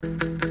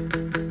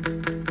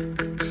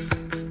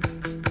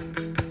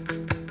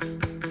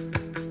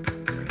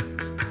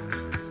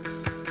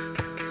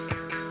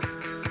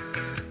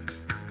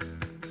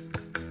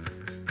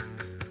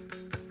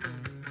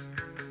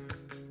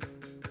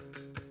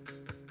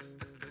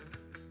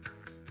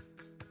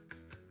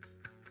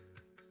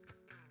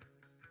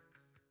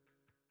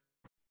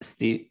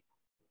Steve,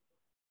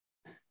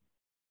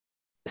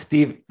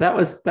 Steve, that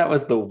was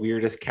the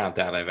weirdest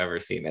countdown I've ever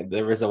seen. And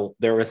there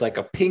was like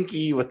a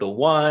pinky with the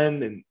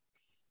one, and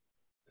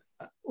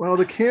Well,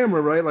 the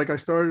camera, right? Like I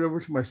started over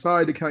to my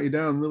side to count you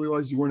down and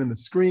realized you weren't in the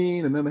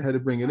screen, and then I had to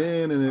bring it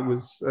in,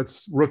 and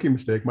that's rookie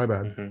mistake. My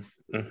bad.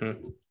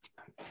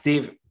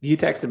 Steve, you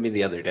texted me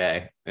the other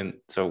day, and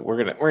so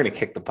we're gonna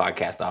kick the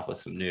podcast off with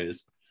some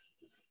news.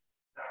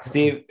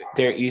 Steve,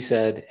 there you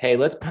said, "Hey,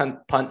 let's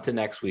punt to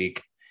next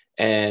week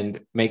and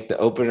make the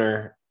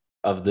opener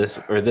of this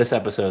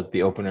episode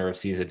the opener of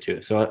season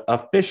 2." So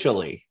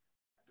officially,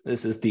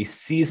 this is the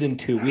season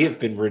 2. We have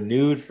been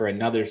renewed for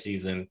another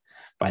season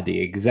by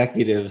the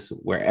executives,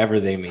 wherever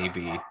they may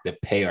be,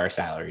 that pay our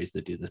salaries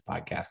to do this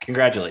podcast.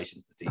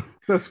 Congratulations, Steve.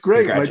 That's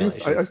great.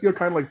 Congratulations. I feel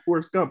kind of like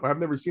Forrest Gump. I've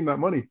never seen that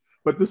money,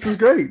 but this is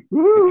great.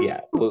 Woo!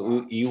 Yeah,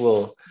 you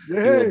will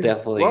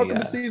definitely. Welcome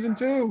to season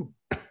 2.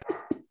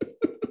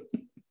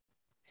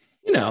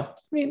 I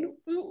mean,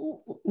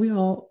 we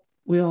all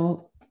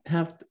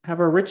have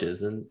our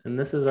riches, and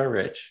this is our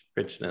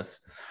richness,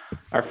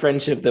 our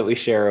friendship that we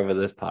share over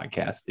this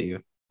podcast.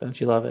 Steve,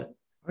 don't you love it?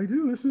 I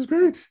do. This is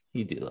great.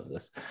 You do love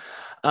this.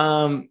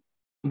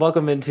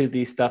 Welcome into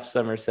the Stuff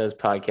Summer Says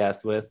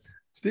podcast with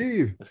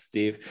Steve.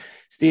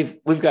 Steve,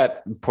 we've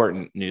got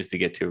important news to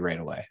get to right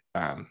away,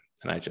 and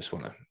I just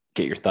want to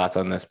get your thoughts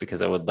on this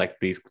because I would like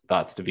these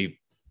thoughts to be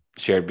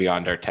shared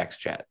beyond our text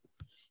chat.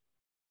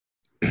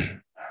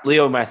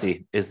 Leo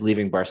Messi is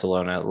leaving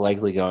Barcelona,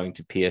 likely going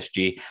to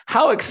PSG.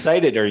 How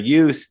excited are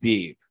you,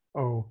 Steve?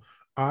 Oh,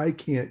 I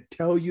can't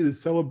tell you the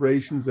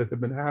celebrations that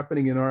have been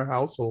happening in our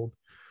household.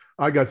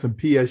 I got some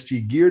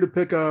PSG gear to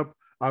pick up.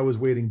 I was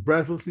waiting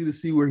breathlessly to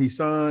see where he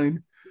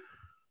signed.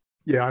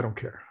 Yeah, I don't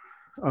care.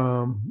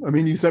 I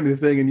mean, you sent me the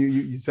thing and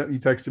you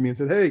texted me and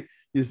said, "Hey,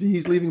 you see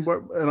he's leaving,"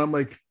 and I'm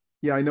like,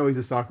 "Yeah, I know he's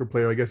a soccer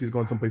player. I guess he's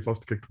going someplace else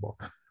to kick the ball."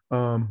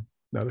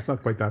 No, that's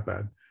not quite that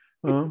bad.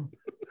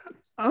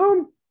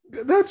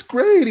 That's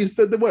great. He's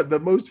the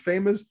most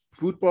famous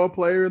football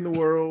player in the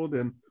world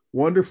and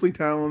wonderfully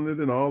talented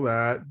and all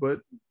that,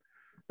 but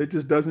it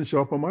just doesn't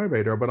show up on my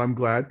radar. But I'm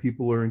glad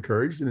people are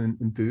encouraged and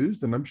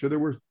enthused, and I'm sure there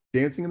were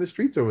dancing in the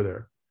streets over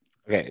there.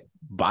 Okay,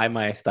 by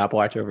my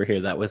stopwatch over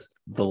here, that was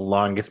the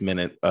longest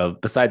minute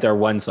of, besides our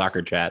one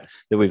soccer chat,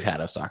 that we've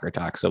had of soccer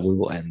talk. So we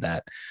will end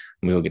that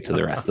and we will get to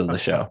the rest of the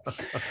show.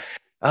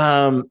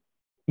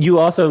 You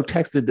also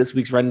texted this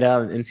week's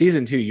rundown. In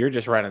season 2, you're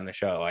just running the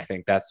show. I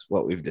think that's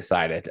what we've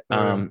decided.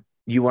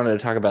 You wanted to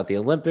talk about the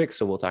Olympics,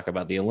 so we'll talk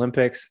about the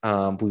Olympics.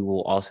 We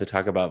will also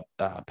talk about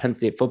Penn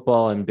State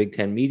football and Big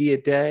Ten Media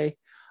Day.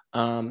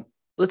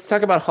 Let's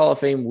talk about Hall of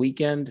Fame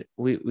weekend.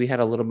 We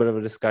had a little bit of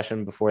a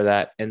discussion before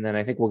that, and then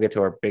I think we'll get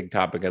to our big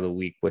topic of the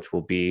week, which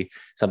will be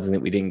something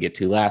that we didn't get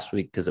to last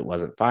week because it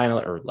wasn't final,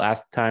 or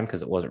last time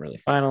because it wasn't really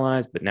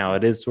finalized, but now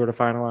it is sort of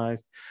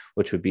finalized,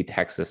 which would be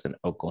Texas and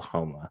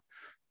Oklahoma.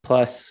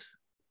 Plus,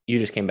 you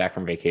just came back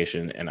from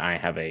vacation, and I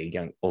have a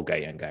young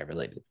guy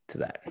related to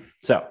that.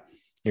 So,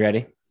 you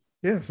ready?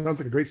 Yeah, sounds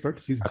like a great start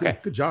to season 2.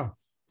 Good job.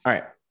 All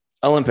right.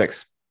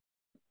 Olympics.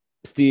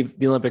 Steve,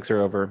 the Olympics are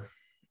over.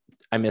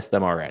 I miss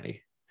them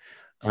already.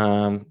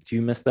 Do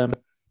you miss them?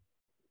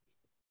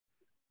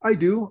 I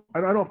do.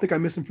 I don't think I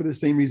miss them for the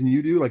same reason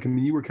you do. Like, I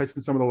mean, you were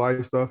catching some of the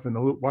live stuff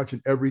and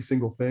watching every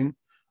single thing.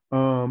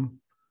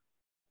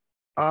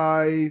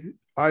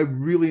 I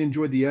really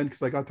enjoyed the end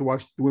because I got to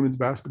watch the women's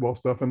basketball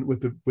stuff, and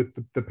with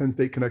the Penn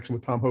State connection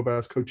with Tom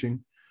Hovass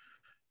coaching,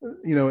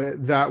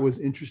 that was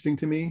interesting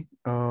to me.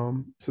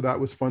 So that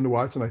was fun to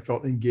watch, and I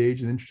felt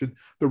engaged and interested.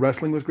 The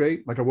wrestling was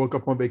great. Like, I woke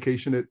up on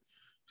vacation at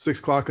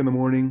 6:00 in the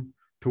morning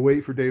to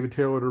wait for David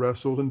Taylor to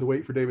wrestle, and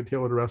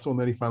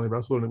then he finally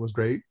wrestled, and it was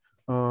great.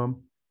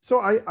 So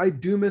I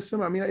do miss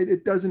him. I mean,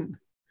 it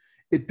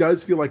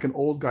does feel like an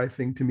old guy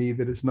thing to me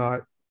that it's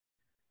not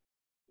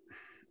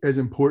as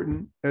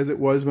important as it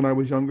was when I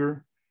was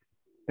younger.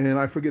 And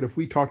I forget if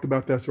we talked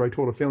about this or I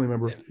told a family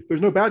member, there's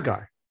no bad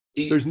guy.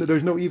 There's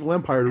no evil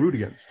empire to root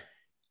against.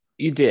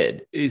 You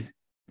did. Is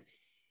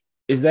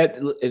that,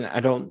 and I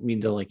don't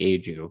mean to like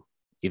age you,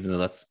 even though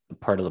that's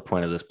part of the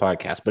point of this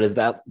podcast, but is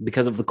that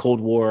because of the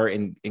Cold War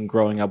and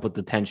growing up with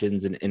the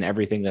tensions and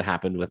everything that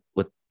happened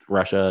with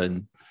Russia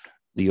and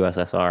the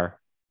USSR?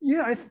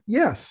 Yeah,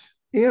 yes.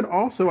 And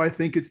also I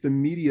think it's the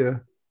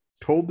media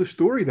told the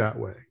story that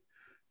way.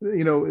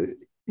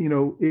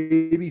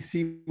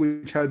 ABC,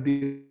 which had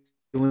the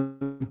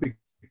Olympic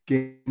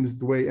Games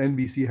the way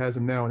NBC has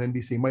them now, and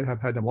NBC might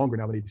have had them longer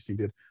now than ABC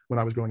did when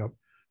I was growing up,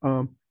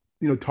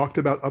 talked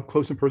about up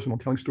close and personal,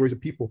 telling stories of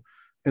people.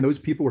 And those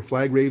people were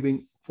flag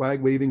waving,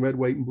 red,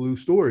 white, and blue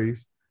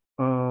stories.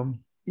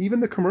 Even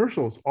the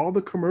commercials, all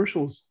the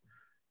commercials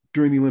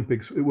during the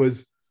Olympics, it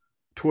was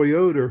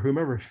Toyota or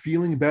whomever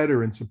feeling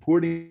better and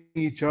supporting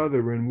each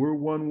other, and we're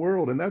one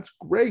world. And that's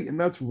great. And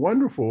that's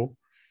wonderful.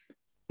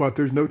 But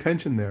there's no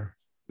tension there.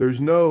 There's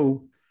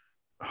no,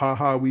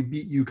 haha, we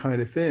beat you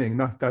kind of thing.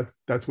 Not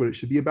that's what it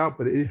should be about,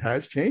 but it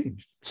has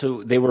changed.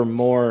 So they were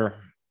more,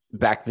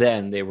 back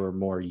then, they were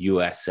more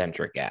US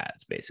centric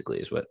ads,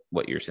 basically, is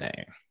what you're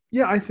saying.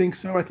 Yeah, I think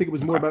so. I think it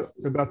was more Okay.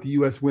 about the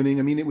U.S. winning.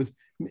 I mean, it was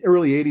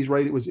early '80s,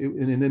 right?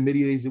 And then mid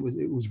 '80s,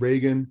 it was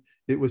Reagan.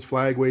 It was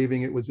flag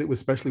waving. It was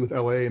especially with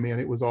L.A. Man,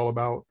 it was all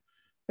about.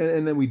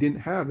 And then they didn't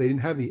have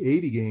the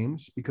 '80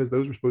 games because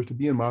those were supposed to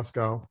be in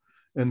Moscow,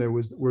 and there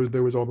was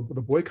all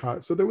the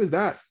boycott. So there was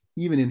that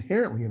even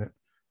inherently in it.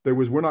 There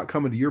was, we're not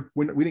coming to your,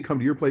 we didn't come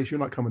to your place. You're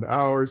not coming to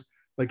ours.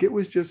 Like it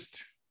was just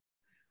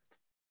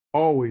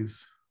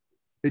always.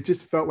 It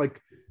just felt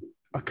like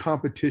a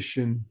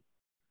competition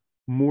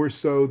more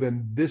so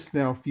than this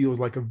now feels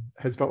like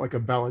has felt like a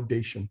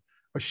validation,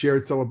 a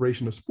shared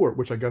celebration of sport,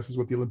 which I guess is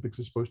what the Olympics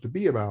is supposed to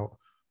be about.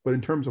 But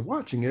in terms of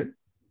watching it,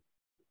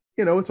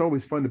 it's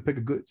always fun to pick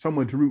a good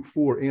someone to root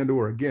for and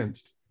or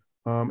against.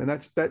 And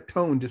that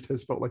tone just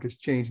has felt like it's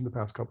changed in the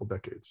past couple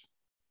decades.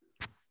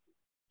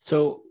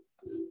 So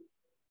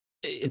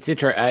it's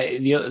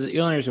interesting. The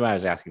only reason why I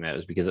was asking that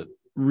was because it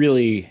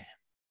really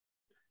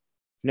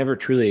never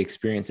truly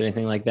experienced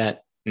anything like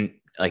that,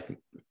 like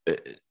uh,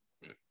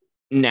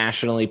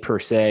 nationally per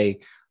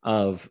se.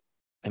 Of,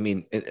 I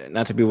mean,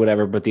 not to be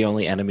whatever, but the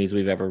only enemies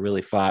we've ever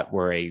really fought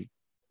were a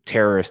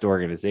terrorist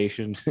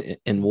organization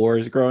in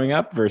wars growing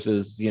up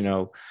versus,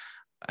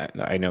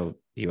 I know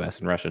the US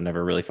and Russia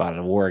never really fought in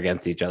a war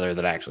against each other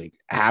that actually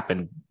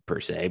happened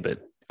per se, but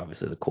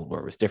obviously the Cold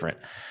War was different.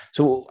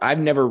 So I've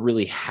never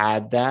really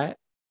had that.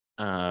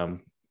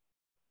 Um,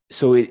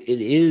 so it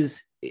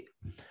is,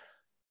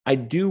 I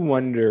do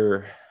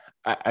wonder,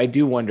 I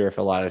do wonder if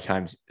a lot of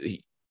times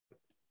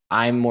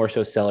I'm more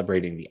so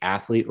celebrating the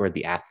athlete or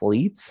the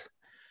athletes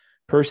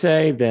per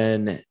se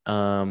than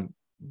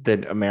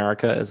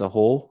America as a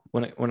whole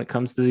when it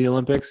comes to the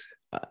Olympics.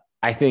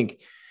 I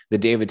think the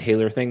David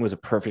Taylor thing was a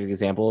perfect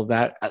example of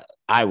that.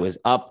 I was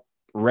up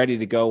ready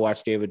to go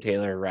watch David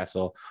Taylor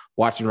wrestle,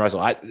 watching wrestle.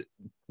 I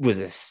was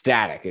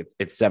ecstatic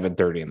at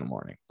 7:30 in the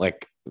morning,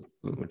 like,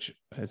 which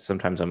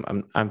sometimes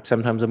I'm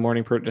sometimes a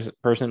morning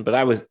person, but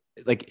I was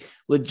like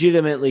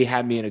legitimately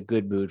had me in a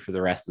good mood for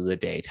the rest of the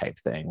day type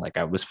thing. Like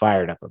I was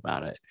fired up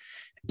about it.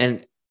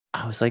 And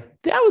I was like,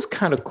 that was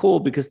kind of cool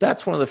because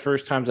that's one of the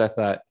first times I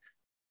thought,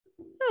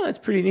 oh, it's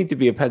pretty neat to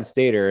be a Penn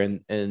Stater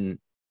and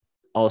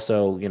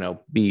also,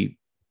 be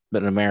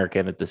an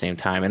American at the same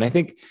time. And I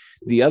think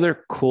the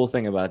other cool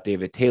thing about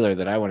David Taylor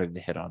that I wanted to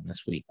hit on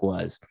this week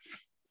was,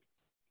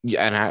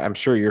 yeah, and I'm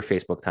sure your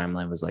Facebook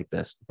timeline was like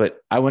this, but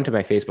I went to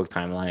my Facebook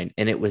timeline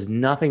and it was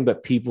nothing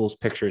but people's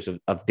pictures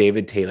of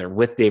David Taylor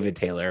with David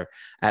Taylor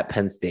at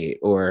Penn State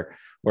or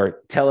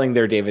telling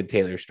their David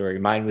Taylor story.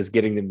 Mine was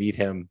getting to meet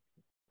him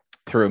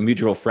through a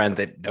mutual friend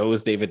that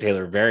knows David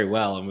Taylor very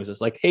well and was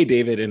just like, "Hey,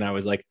 David." And I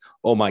was like,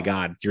 "Oh my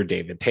God, you're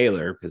David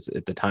Taylor." Because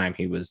at the time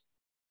it was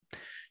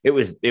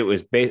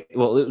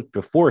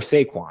before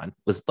Saquon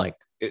was like,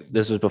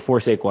 this was before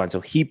Saquon.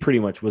 So he pretty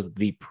much was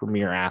the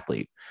premier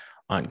athlete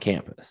on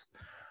campus.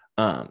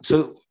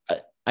 So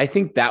I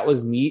think that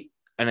was neat.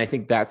 And I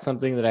think that's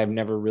something that I've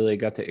never really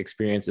got to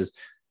experience is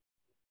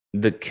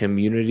the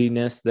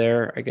community-ness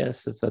there, I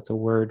guess, if that's a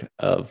word,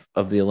 of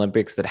the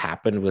Olympics that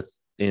happened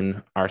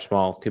within our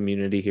small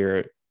community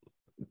here,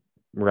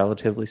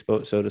 relatively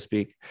so to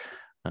speak.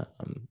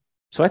 Um,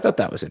 so I thought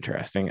that was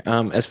interesting.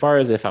 As far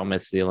as if I'll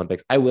miss the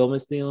Olympics, I will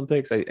miss the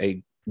Olympics.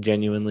 I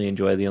genuinely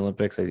enjoy the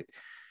Olympics.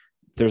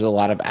 There's a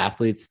lot of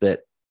athletes that,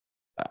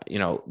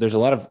 there's a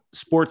lot of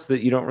sports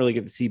that you don't really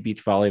get to see,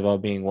 beach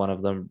volleyball being one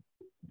of them,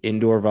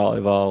 indoor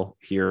volleyball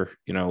here,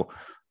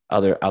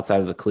 other outside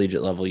of the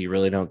collegiate level, you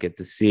really don't get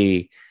to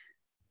see.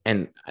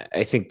 And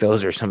I think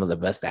those are some of the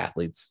best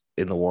athletes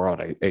in the world.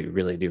 I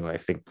really do. I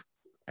think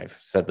I've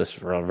said this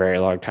for a very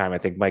long time. I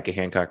think Micah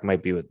Hancock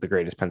might be the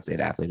greatest Penn State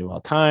athlete of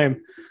all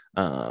time.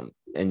 And,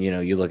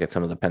 you look at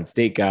some of the Penn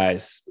State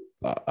guys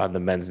on the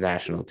men's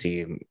national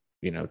team,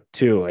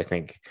 too, I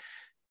think.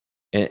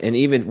 And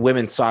even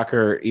women's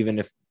soccer, even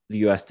if the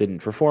U.S. didn't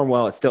perform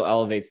well, it still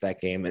elevates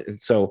that game. And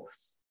so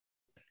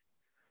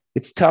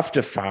it's tough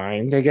to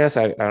find, I guess.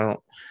 I don't,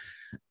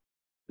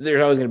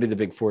 there's always going to be the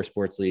big four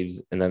sports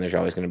leagues, and then there's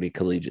always going to be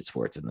collegiate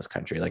sports in this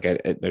country. Like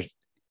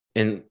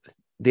and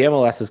the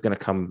MLS is going to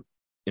come,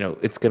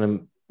 it's going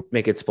to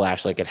make it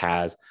splash like it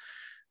has.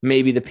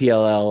 Maybe the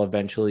PLL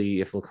eventually,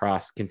 if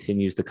lacrosse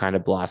continues to kind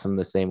of blossom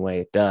the same way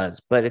it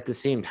does. But at the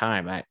same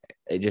time, I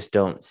just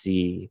don't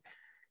see,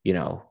 you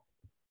know,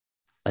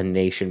 a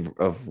nation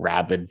of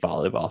rabid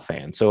volleyball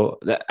fans. So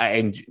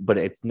but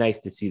it's nice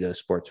to see those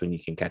sports when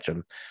you can catch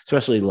them,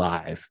 especially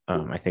live.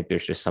 I think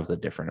there's just something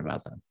different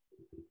about them.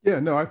 Yeah,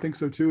 no, I think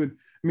so too. And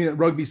I mean, at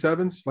rugby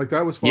sevens, like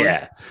that was fun.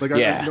 Yeah, Like I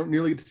yeah. don't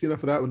nearly get to see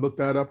enough of that. Would look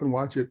that up and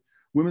watch it.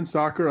 Women's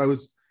soccer,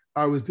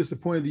 I was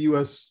disappointed the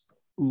U.S.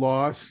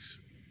 lost,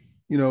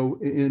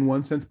 in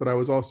one sense, but I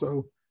was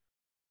also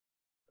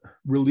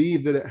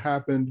relieved that it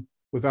happened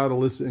without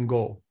Alyssa in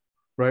goal,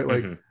 right?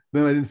 Like Mm-hmm.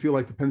 then I didn't feel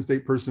like the Penn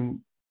State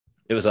person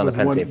It was on the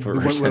was the Penn State one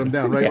let him version.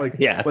 down, right? Yeah, Like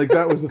yeah. like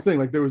that was the thing.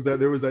 Like there was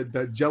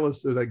that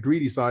jealous or that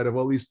greedy side of,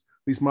 well, at least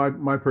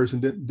my person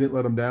didn't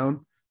let him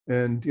down,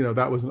 and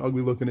that was an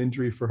ugly looking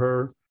injury for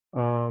her.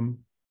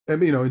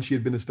 And she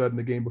had been a stud in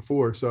the game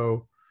before,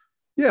 so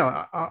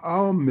yeah,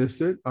 I'll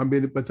miss it. I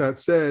mean, but that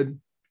said,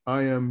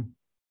 I am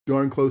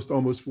darn close to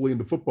almost fully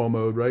into football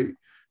mode, right?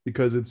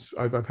 Because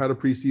I've had a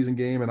preseason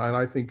game, and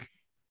I think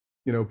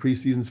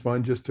preseason's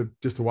fun just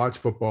to watch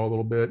football a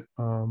little bit.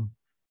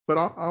 But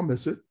I'll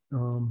miss it,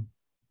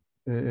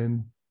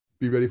 and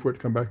be ready for it to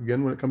come back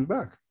again when it comes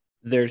back.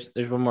 There's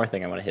one more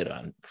thing I want to hit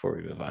on before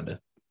we move on to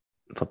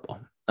football.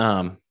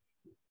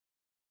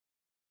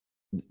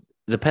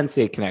 The Penn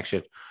State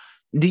connection.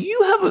 Do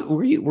you have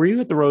were you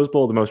at the Rose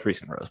Bowl, the most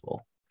recent Rose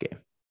Bowl game?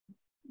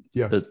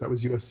 Yeah, that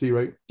was USC,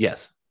 right?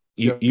 Yes.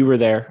 You were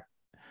there.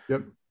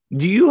 Yep.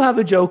 Do you have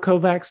a Joe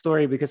Kovac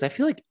story? Because I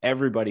feel like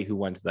everybody who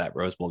went to that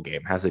Rose Bowl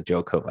game has a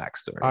Joe Kovac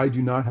story. I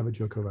do not have a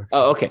Joe Kovac story.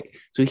 Oh, okay.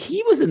 So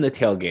he was in the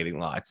tailgating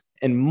lots,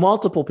 and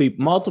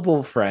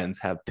multiple friends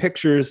have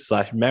pictures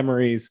 /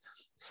 memories /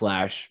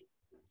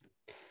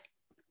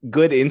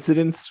 good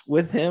incidents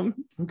with him.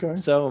 Okay.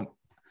 So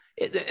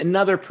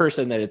another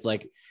person that it's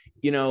like,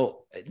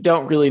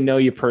 don't really know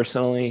you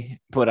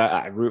personally, but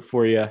I root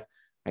for you.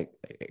 I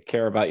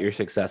care about your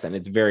success, and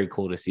it's very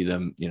cool to see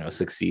them,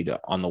 succeed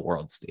on the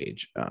world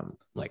stage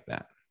like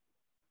that.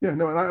 Yeah,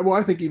 no, and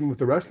I think even with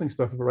the wrestling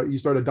stuff, right, you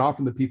start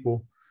adopting the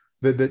people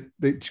that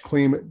they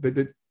claim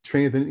that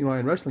train at the Nittany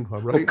Lion Wrestling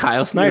Club, right? Oh,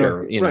 Kyle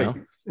Snyder, right,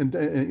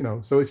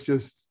 and so it's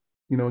just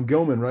and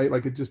Gilman, right?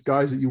 Like it's just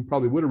guys that you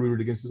probably would have rooted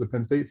against as a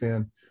Penn State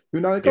fan.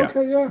 You're not like,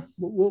 okay, yeah,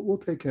 we'll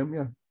take him,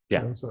 yeah,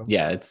 yeah,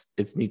 yeah.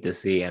 It's neat to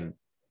see, and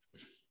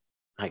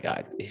my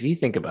God, if you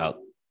think about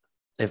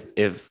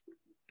if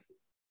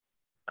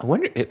I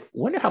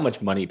wonder how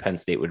much money Penn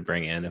State would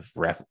bring in if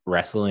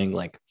wrestling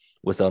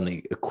was on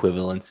the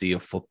equivalency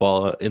of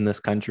football in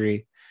this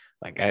country.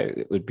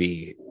 It would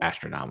be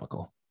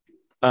astronomical.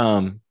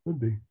 Would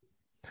be.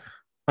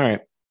 All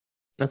right.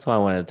 That's why I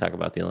wanted to talk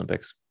about the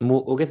Olympics.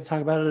 We'll get to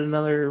talk about it in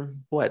another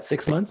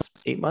 6 months,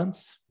 8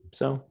 months.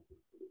 So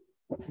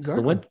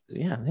exactly.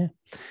 Yeah.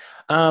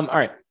 All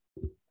right.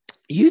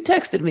 You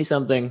texted me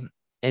something.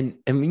 And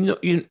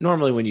you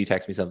normally when you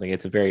text me something,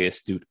 it's a very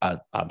astute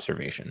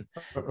observation.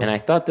 And I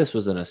thought this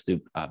was an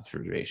astute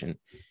observation.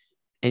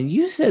 And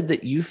you said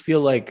that you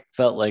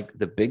felt like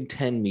the Big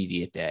Ten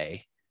Media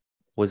Day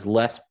was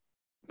less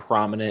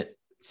prominent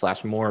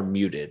 / more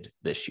muted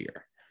this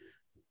year.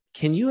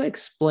 Can you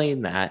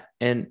explain that?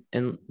 And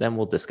then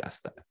we'll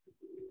discuss that.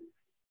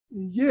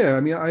 Yeah, I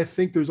mean, I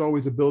think there's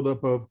always a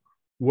buildup of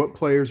what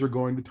players are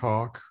going to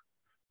talk,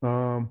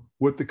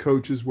 what the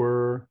coaches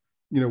were,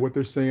 what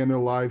they're saying, their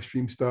live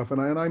stream stuff.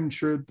 And I'm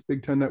sure the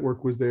Big Ten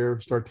Network was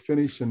there start to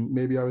finish, and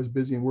maybe I was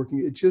busy and working.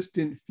 It just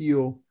didn't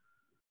feel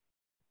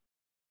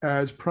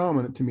as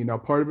prominent to me. Now,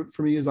 part of it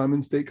for me is I'm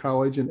in State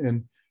College,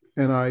 and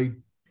I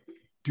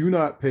do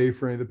not pay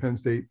for any of the Penn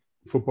State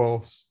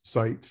football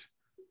sites.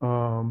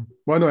 Well,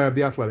 I know I have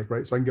the Athletic,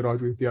 right? So I can get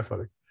Audrey with the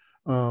Athletic.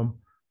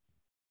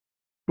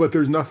 But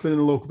there's nothing in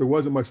the local. There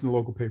wasn't much in the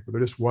local paper.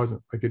 There just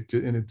wasn't.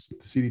 And it's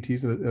the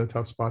CDT's in a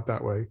tough spot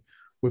that way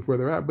with where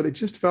they're at. But it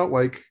just felt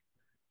like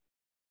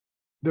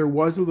there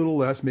was a little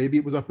less. Maybe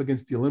it was up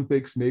against the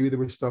Olympics. Maybe there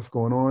was stuff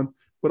going on.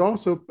 But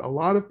also a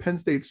lot of Penn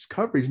State's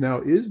coverage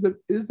now is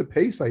the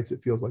pay sites.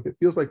 It feels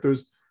like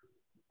there's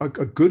a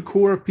good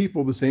core of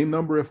people, the same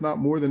number, if not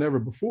more than ever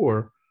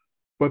before,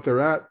 but they're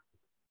at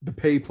the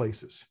pay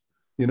places,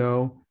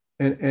 and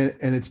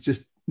it's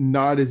just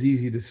not as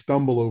easy to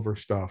stumble over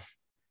stuff.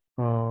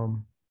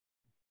 And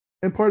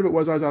part of it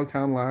was I was out of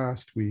town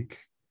last week,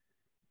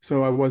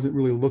 so I wasn't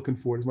really looking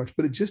for it as much,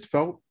 but it just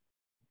felt,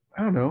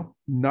 I don't know,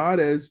 not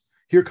as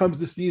here comes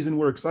the season,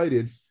 we're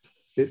excited.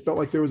 It felt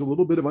like there was a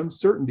little bit of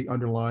uncertainty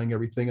underlying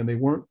everything, and they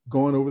weren't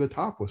going over the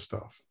top with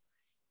stuff.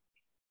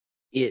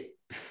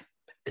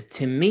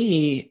 To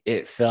me,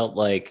 it felt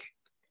like,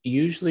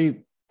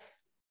 usually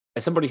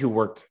as somebody who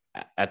worked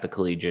at the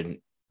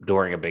Collegiate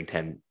during a Big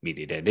Ten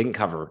Media Day, I didn't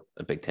cover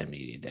a Big Ten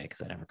Media Day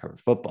because I never covered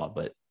football,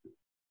 but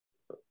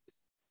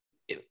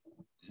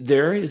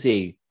there's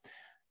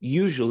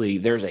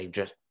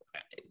just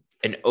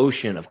an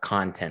ocean of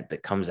content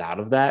that comes out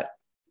of that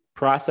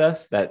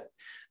process, that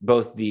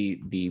both the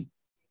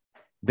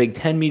Big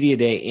Ten Media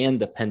Day and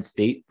the Penn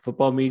State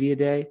Football Media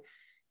Day.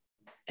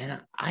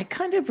 And I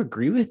kind of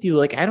agree with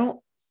you.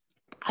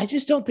 I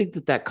just don't think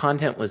that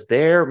content was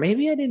there.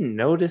 Maybe I didn't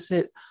notice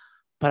it,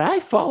 but I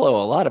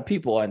follow a lot of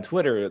people on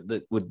Twitter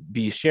that would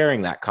be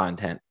sharing that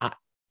content.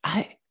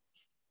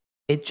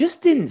 It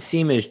just didn't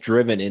seem as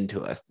driven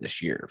into us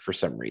this year for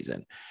some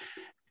reason.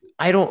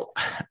 I don't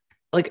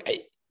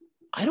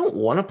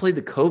want to play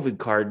the COVID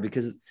card,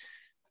 because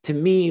to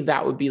me,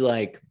 that would be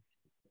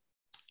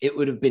that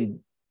would have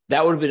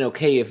been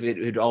okay if it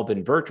had all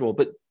been virtual.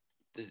 But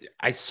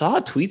I saw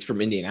tweets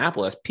from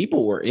Indianapolis.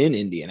 People were in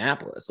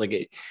Indianapolis.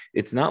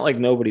 It's not like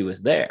nobody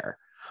was there.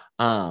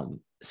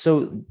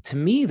 So to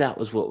me, that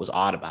was what was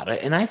odd about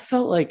it. And I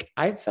felt like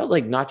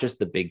not just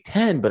the Big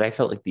Ten, but I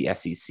felt like the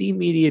SEC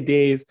media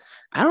days.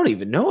 I don't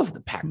even know if the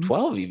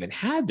Pac-12 even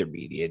had their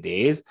media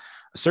days.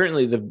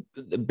 Certainly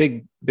the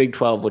Big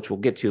 12, which we'll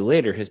get to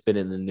later, has been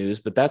in the news,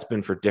 but that's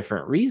been for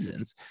different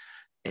reasons.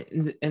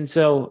 And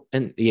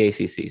the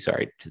ACC,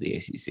 sorry, to the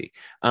ACC.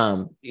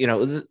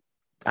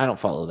 I don't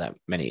follow that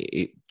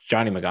many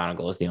Johnny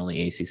McGonigal is the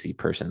only ACC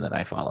person that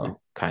I follow,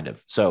 kind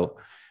of. So,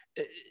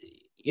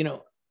 you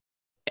know,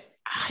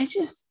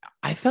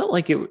 I felt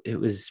like it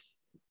was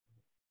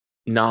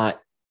not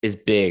as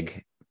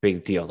big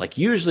deal. Like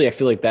usually I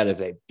feel like that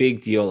is a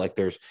big deal. Like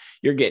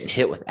you're getting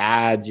hit with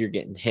ads, you're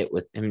getting hit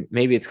with, and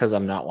maybe it's because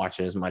I'm not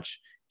watching as much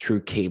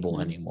true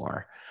cable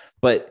anymore,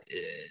 but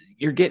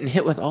you're getting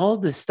hit with all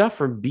this stuff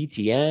from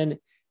BTN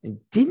and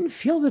didn't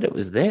feel that it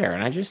was there.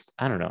 And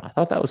I don't know. I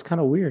thought that was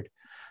kind of weird.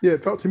 Yeah,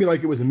 it felt to me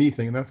like it was a me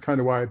thing, and that's kind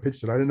of why I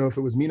pitched it. I didn't know if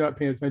it was me not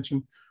paying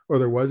attention or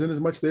there wasn't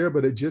as much there,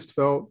 but it just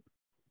felt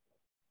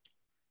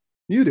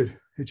muted.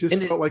 It just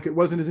felt like it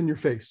wasn't as in your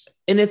face.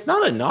 And it's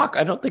not a knock.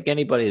 I don't think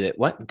anybody that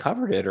went and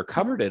covered it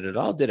at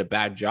all did a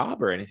bad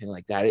job or anything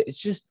like that.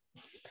 It's just,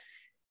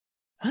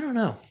 I don't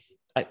know.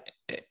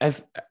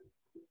 I've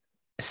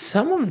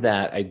some of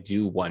that. I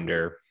do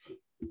wonder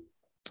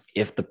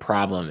if the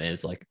problem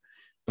is like,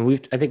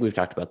 and I think we've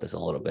talked about this a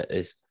little bit,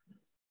 is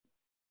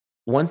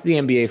once the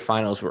NBA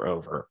finals were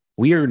over,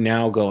 we are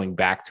now going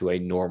back to a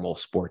normal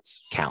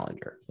sports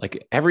calendar.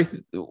 Like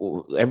everything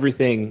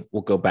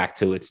will go back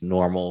to its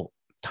normal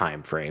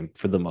time frame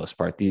for the most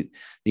part. The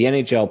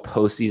NHL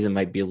postseason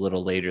might be a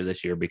little later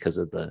this year because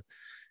of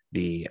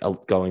the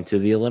going to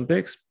the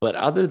Olympics, but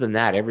other than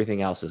that,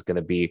 everything else is going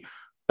to be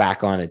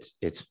back on its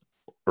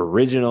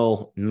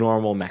original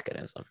normal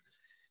mechanism.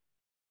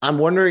 I'm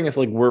wondering if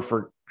like we're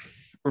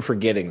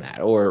forgetting that,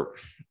 or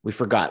we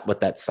forgot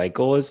what that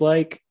cycle is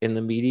like in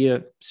the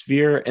media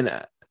sphere,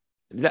 and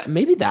that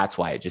maybe that's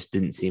why it just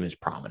didn't seem as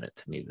prominent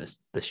to me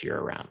this year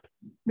around.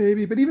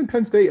 Maybe, but even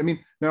Penn State. I mean,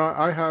 now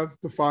I have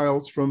the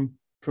files from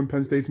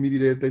Penn State's media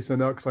day that they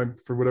send out because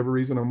for whatever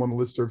reason I'm on the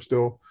listserv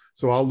still,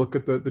 so I'll look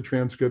at the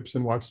transcripts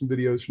and watch some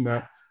videos from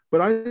that.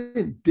 But I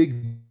didn't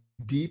dig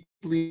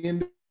deeply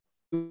into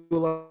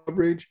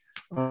leverage.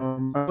 I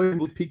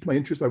really piqued my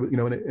interest.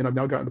 And I've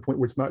now gotten to the point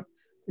where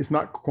it's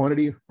not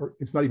quantity or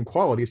it's not even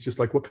quality. It's just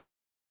like what.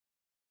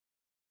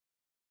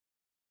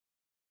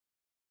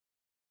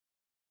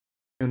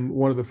 And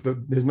one of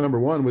his number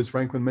one was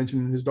Franklin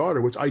mentioning his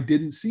daughter, which I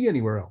didn't see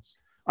anywhere else.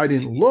 I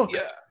didn't look,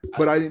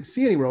 but I didn't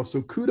see anywhere else.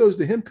 So kudos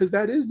to him, because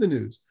that is the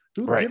news.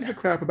 Who gives a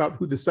crap about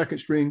who the second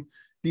string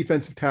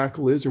defensive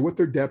tackle is, or what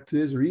their depth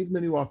is, or even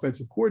the new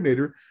offensive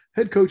coordinator?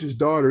 Head coach's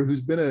daughter,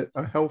 who's been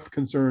a health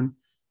concern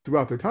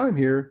throughout their time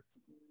here,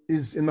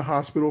 is in the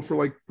hospital for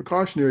like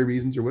precautionary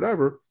reasons or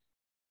whatever.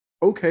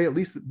 Okay, at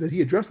least that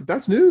he addressed it.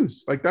 That's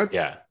news. Like that's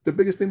the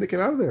biggest thing that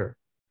came out of there.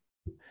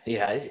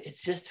 Yeah, it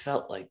just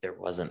felt like there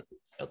wasn't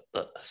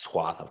a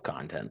swath of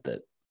content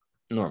that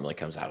normally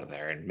comes out of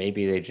there, and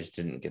maybe they just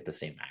didn't get the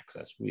same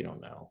access. We don't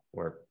know.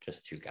 We're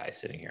just two guys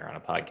sitting here on a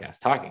podcast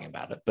talking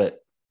about it, but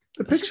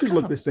the pictures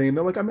look the same.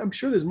 They're like, I'm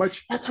sure there's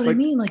much. That's what I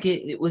mean. Like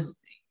it was.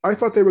 I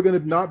thought they were going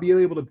to not be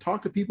able to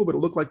talk to people, but it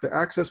looked like the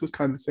access was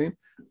kind of the same.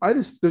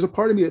 There's a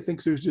part of me that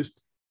thinks there's just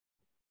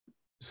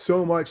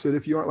so much that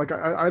if you aren't like,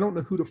 I don't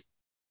know who to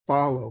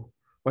follow.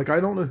 Like,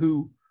 I don't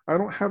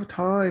have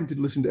time to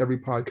listen to every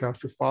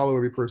podcast or follow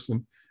every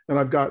person. And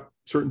I've got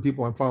certain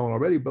people I'm following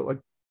already, but like,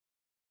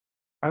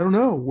 I don't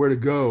know where to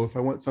go if I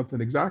want something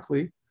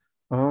exactly.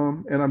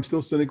 And I'm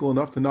still cynical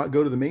enough to not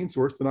go to the main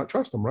source, to not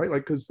trust them, right?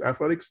 Like, because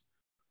Athletics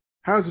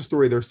has a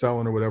story they're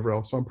selling or whatever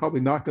else. So I'm probably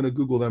not going to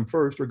Google them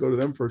first or go to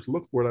them first to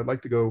look for it. I'd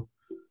like to go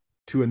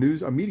to a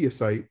media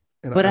site.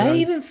 But I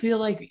even feel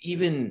like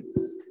even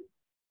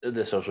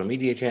the social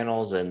media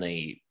channels and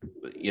the,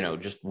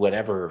 just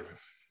whatever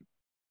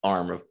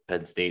arm of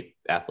Penn State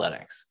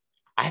athletics,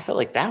 I felt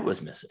like that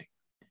was missing.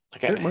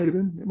 Like it might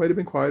have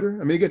been quieter.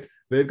 I mean, again,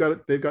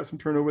 they've got some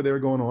turnover there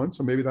going on,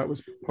 so maybe that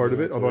was part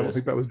of it. Although I don't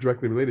think that was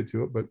directly related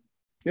to it, but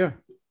yeah.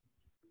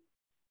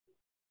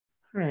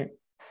 All right.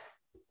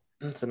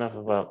 That's enough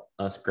about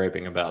us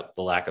griping about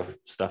the lack of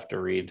stuff to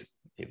read,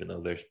 even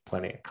though there's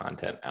plenty of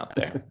content out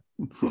there.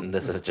 And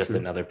this is just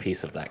another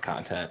piece of that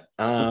content.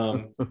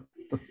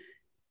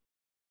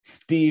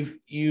 Steve,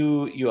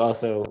 you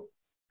also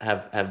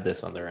have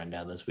this on the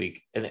rundown this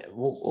week, and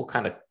we'll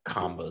kind of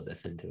combo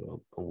this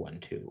into a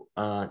 1-2.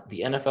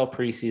 The NFL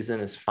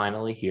preseason is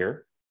finally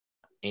here,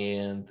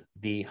 and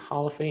the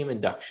Hall of Fame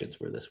inductions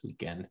were this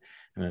weekend.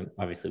 And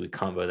obviously we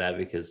combo that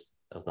because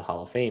of the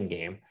Hall of Fame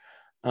game.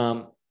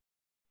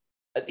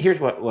 Here's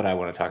what I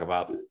want to talk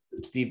about.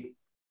 Steve,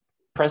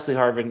 Presley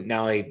Harvin,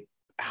 now a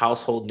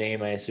household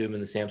name, I assume,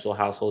 in the Samsel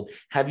household.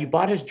 Have you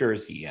bought his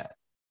jersey yet?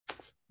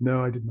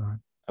 No, I did not.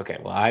 Okay,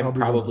 well, I'm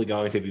probably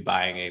going to be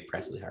buying a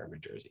Presley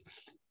Harvin jersey.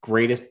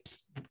 Greatest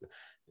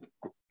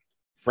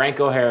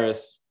Franco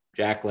Harris,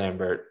 Jack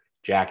Lambert,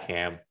 Jack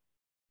Ham,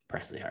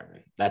 Presley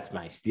Harvin. That's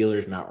my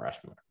Steelers Mount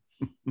Rushmore.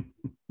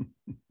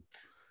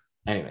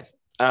 Anyways,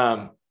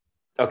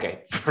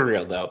 okay, for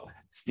real though,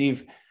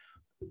 Steve,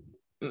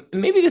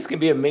 maybe this can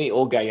be a mini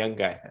old guy, young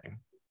guy thing.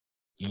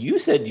 You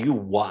said you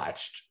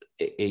watched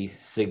a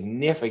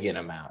significant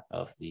amount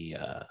of the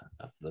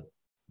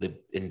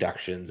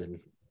inductions and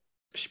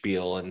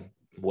spiel and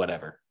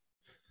whatever.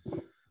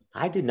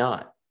 I did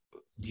not.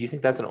 Do you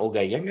think that's an old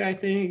guy, young guy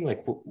thing?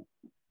 Like,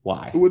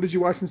 why? What did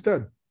you watch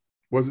instead?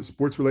 Was it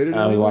sports related in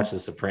We any way? watched The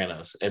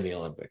Sopranos in the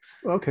Olympics.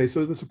 Okay,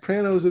 so The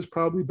Sopranos is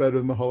probably better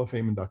than the Hall of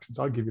Fame inductions.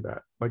 I'll give you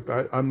that. Like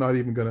I'm not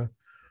even gonna.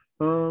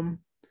 Um,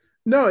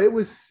 no, it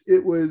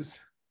was.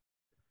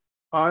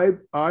 I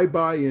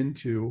buy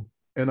into,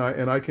 and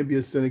I can be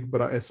a cynic,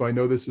 but I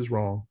know this is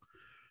wrong.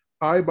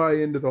 I buy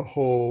into the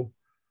whole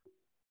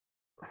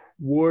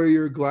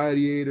warrior,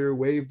 gladiator,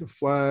 wave the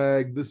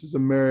flag. This is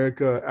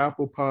America,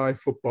 apple pie,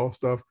 football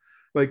stuff.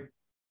 Like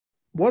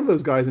one of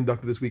those guys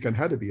inducted this weekend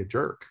had to be a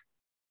jerk,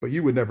 but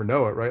you would never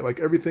know it, right? Like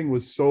everything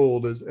was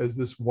sold as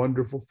this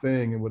wonderful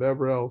thing and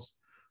whatever else.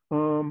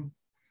 Um,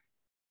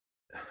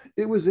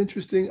 it was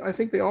interesting. I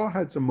think they all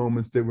had some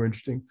moments that were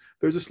interesting.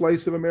 There's a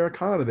slice of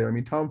Americana there. I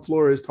mean, Tom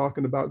Flores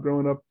talking about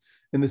growing up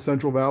in the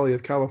Central Valley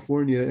of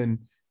California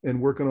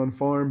and working on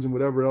farms and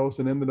whatever else,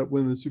 and ended up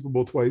winning the Super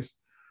Bowl twice.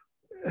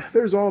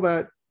 There's all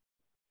that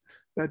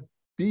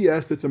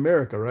BS that's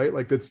America, right?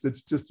 Like that's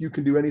just you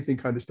can do anything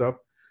kind of stuff.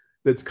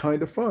 That's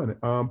kind of fun.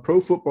 Pro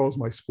football is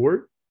my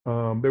sport.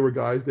 There were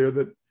guys there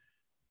that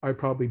I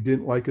probably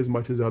didn't like as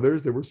much as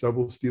others. There were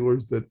several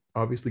Steelers that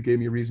obviously gave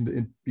me a reason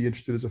to be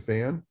interested as a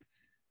fan.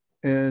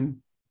 And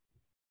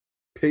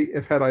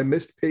if had I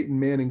missed Peyton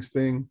Manning's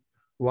thing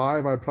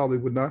live, I probably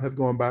would not have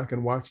gone back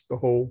and watched the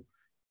whole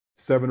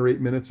 7 or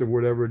 8 minutes or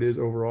whatever it is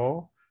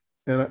overall.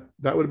 And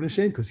that would have been a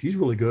shame because he's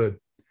really good.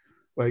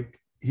 Like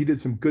he did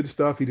some good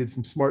stuff. He did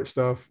some smart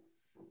stuff.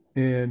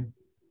 And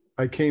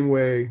I came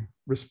away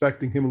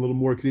respecting him a little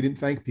more because he didn't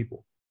thank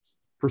people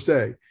per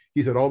se.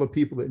 He said all the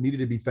people that needed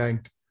to be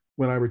thanked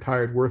when I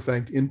retired were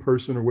thanked in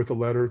person or with a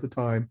letter at the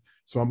time.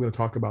 So I'm going to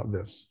talk about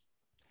this,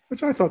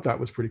 which I thought that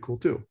was pretty cool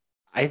too.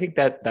 I think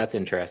that's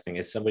interesting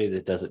as somebody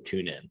that doesn't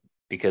tune in,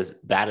 because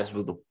that is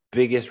the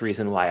biggest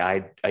reason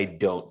why I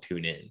don't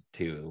tune in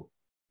to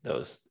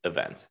those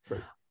events. Right.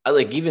 I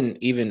like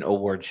even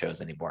award shows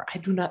anymore. I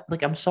do not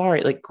like, I'm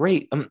sorry, like,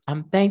 great.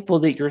 I'm thankful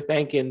that you're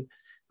thanking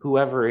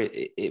whoever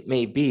it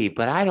may be,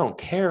 but I don't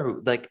care.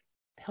 Like,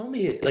 tell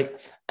me, like,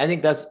 I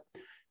think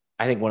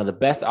one of the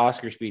best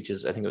Oscar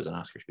speeches, I think it was an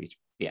Oscar speech.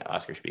 Yeah,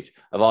 Oscar speech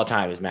of all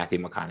time is Matthew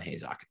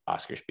McConaughey's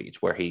Oscar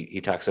speech, where he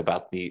talks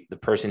about the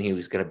person he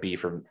was going to be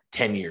from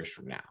 10 years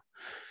from now.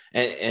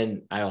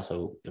 And I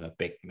also am a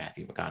big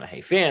Matthew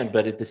McConaughey fan,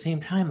 but at the same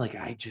time, like,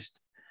 I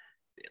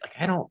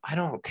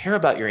don't care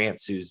about your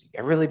Aunt Susie.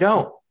 I really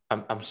don't.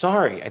 I'm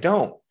sorry. I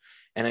don't.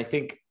 And I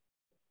think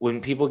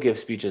when people give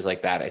speeches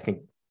like that, I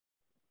think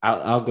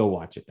I'll go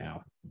watch it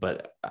now,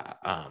 but,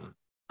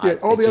 yeah,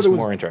 all the other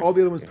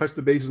ones touch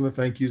the bases and the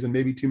thank yous, and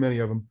maybe too many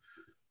of them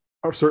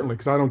are certainly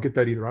because I don't get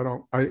that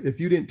either. If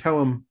you didn't tell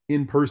them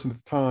in person at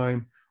the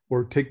time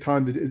or take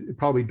time it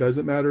probably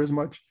doesn't matter as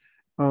much.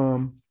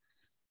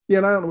 Yeah,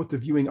 and I don't know what the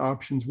viewing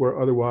options were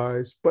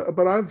otherwise, but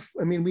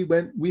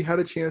we had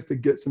a chance to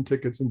get some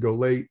tickets and go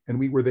late, and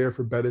we were there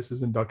for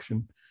Bettis's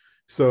induction,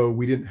 so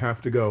we didn't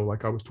have to go.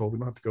 Like I was told, we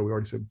don't have to go. We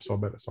already saw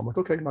Bettis. So I'm like,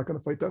 okay, I'm not going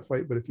to fight that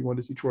fight, but if you want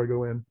to see Troy,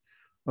 go in.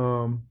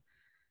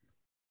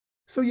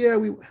 So yeah,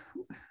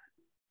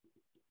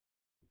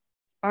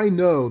 I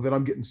know that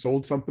I'm getting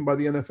sold something by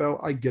the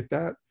NFL. I get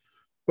that,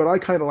 but I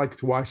kind of like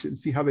to watch it and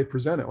see how they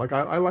present it. Like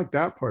I like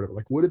that part of it.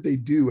 Like, what did they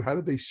do? How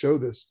did they show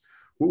this?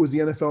 What was the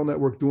NFL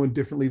Network doing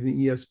differently than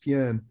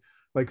ESPN?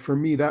 Like for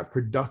me, that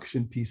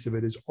production piece of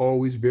it is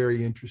always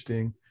very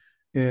interesting,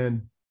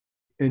 and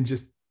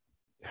just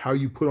how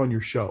you put on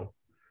your show,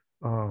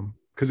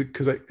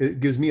 because it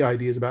gives me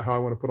ideas about how I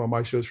want to put on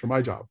my shows for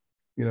my job.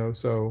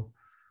 So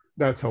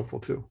that's helpful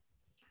too.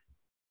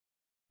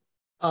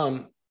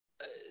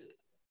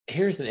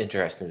 Here's an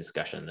interesting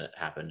discussion that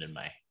happened in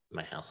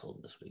my household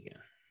this weekend.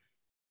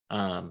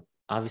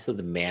 Obviously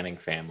the Manning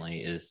family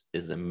is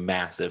a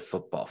massive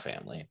football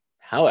family.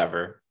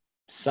 However,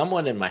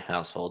 someone in my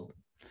household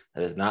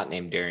that is not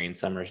named Darian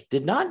Summers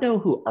did not know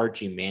who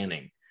Archie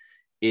Manning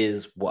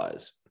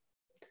was.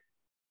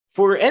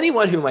 For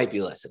anyone who might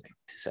be listening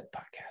to said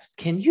podcast,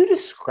 can you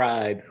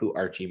describe who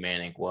Archie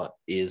Manning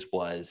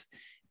was,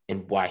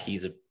 and why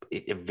he's a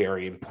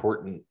very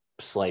important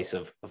slice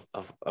of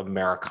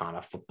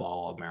Americana,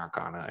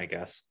 I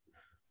guess?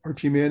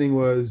 Archie Manning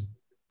was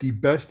the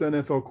best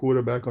NFL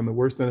quarterback on the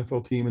worst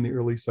NFL team in the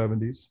early to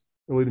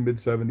mid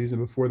 70s.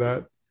 And before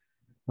that,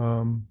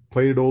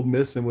 played at Ole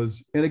Miss and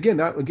again,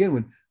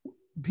 when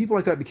people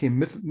like that became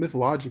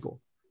mythological,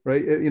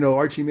 right?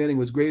 Archie Manning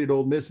was great at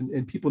Ole Miss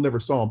and people never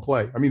saw him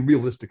play. I mean,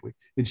 realistically,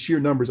 in sheer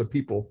numbers of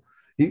people,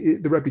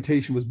 the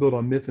reputation was built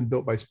on myth and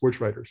built by sports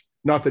writers.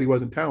 Not that he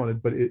wasn't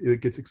talented, but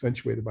it gets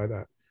accentuated by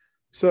that.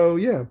 So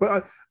yeah,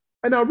 but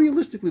now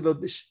realistically though,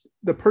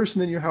 the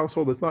person in your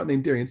household that's not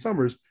named Darian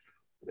Summers,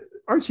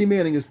 Archie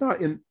Manning is not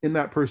in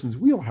that person's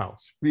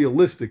wheelhouse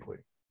realistically.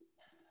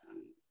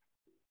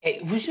 I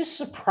was just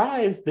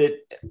surprised that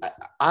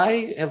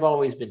I have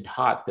always been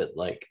taught that,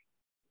 like,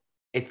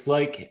 it's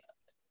like,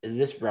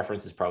 this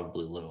reference is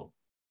probably a little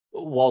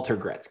Walter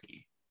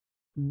Gretzky,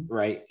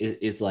 right?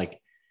 Is like,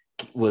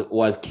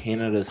 was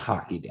Canada's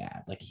hockey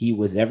dad. Like, he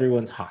was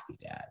everyone's hockey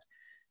dad.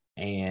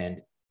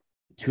 And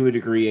to a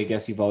degree, I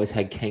guess you've always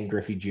had Ken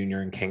Griffey Jr.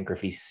 and Ken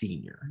Griffey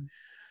Sr.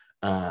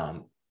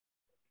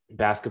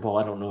 basketball,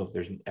 I don't know if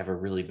there's ever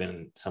really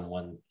been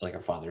someone like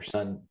a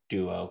father-son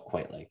duo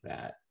quite like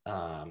that.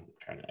 I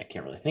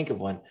can't really think of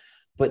one.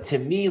 But to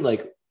me,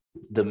 like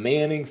the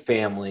Manning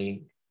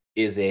family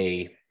is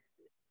I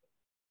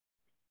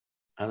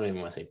don't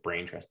even want to say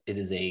brain trust. It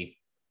is a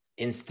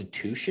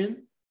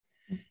institution.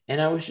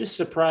 And I was just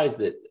surprised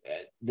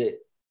that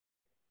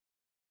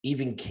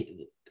even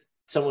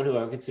someone who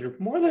I would consider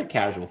more than a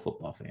casual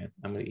football fan,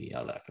 I'm going to get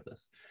yelled at for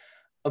this,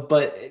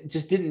 but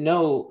just didn't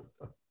know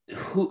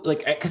who,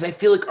 like, because I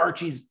feel like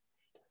Archie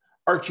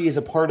is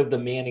a part of the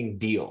Manning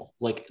deal.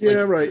 Like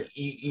right.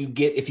 You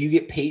get, if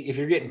you're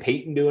getting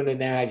Peyton doing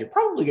an ad, you're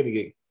probably going to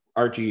get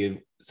Archie at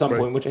some Right.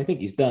 point, which I think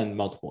he's done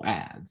multiple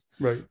ads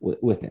Right.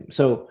 with him.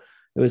 So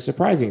it was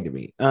surprising to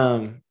me.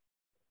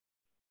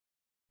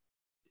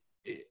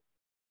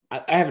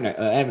 I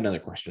have another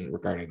question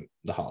regarding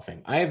the Hall of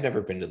Fame. I have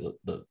never been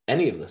to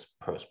any of the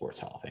pro sports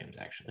Hall of Fames,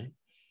 actually.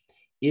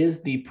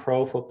 Is the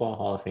Pro Football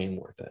Hall of Fame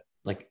worth it?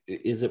 Like,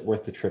 is it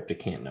worth the trip to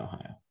Canton,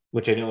 Ohio?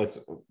 Which I know it's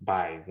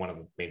by one of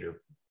the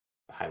major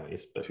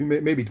highways, but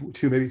maybe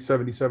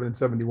 77 and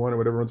 71 or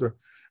whatever ones are.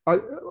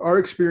 Our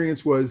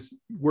experience was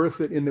worth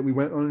it in that we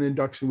went on an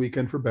induction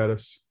weekend for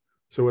Bettis.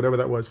 So whatever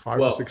that was, 5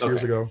 or 6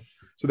 years ago.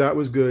 So that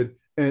was good.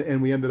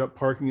 And we ended up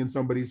parking in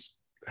somebody's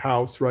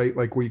house, right?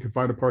 Like where you could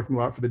find a parking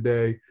lot for the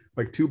day,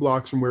 like 2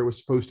 blocks from where it was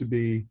supposed to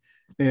be.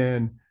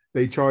 And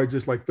they charged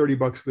us like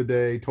 $30 for the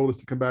day, told us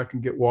to come back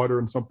and get water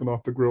and something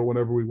off the grill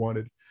whenever we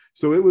wanted.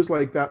 So it was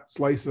like that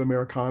slice of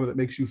Americana that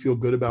makes you feel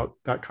good about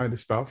that kind of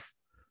stuff.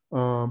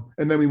 And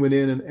then we went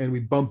in and we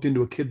bumped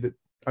into a kid that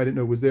I didn't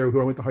know was there,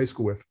 who I went to high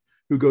school with,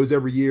 who goes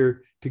every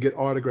year to get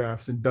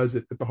autographs and does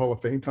it at the Hall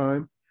of Fame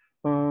time.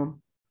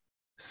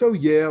 So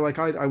yeah, like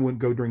I wouldn't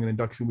go during an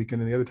induction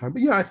weekend any other time,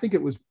 but yeah, I think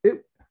it was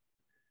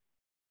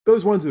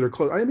those ones that are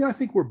close. I mean, I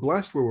think we're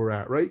blessed where we're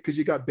at, right? Because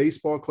you got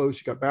baseball close,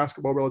 you got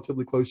basketball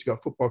relatively close, you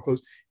got football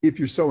close. If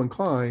you're so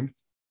inclined,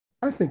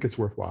 I think it's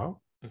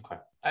worthwhile. Okay.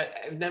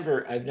 I've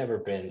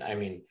never been. I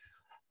mean,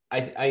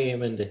 I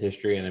am into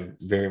history and I'm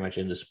very much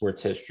into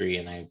sports history.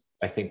 And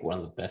I think one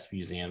of the best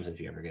museums,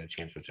 if you ever get a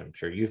chance, which I'm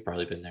sure you've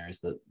probably been there, is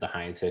the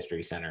Heinz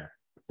History Center,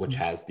 which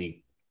has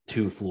the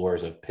 2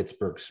 floors of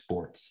Pittsburgh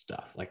sports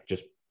stuff, like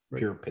just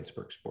pure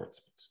Pittsburgh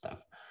sports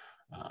stuff.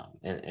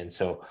 And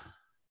so,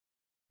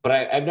 but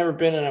I've never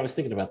been, and I was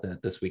thinking about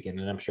that this weekend,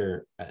 and I'm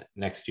sure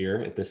next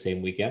year at the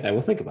same weekend, I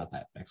will think about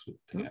that next week.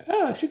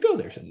 Oh, I should go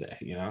there someday,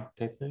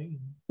 type thing.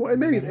 Well, and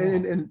maybe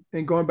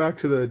and going back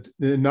to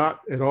the not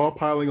at all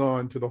piling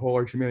on to the whole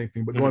Archie Manning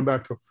thing, but going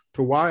back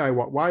to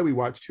why we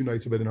watched 2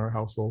 nights of it in our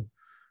household.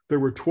 There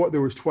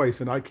was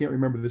twice, and I can't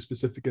remember the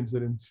specific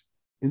incidents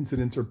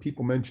or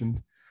people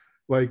mentioned.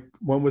 Like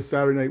one was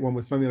Saturday night, one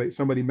was Sunday night.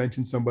 Somebody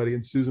mentioned somebody,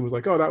 and Susan was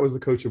like, "Oh, that was the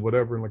coach of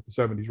whatever in like the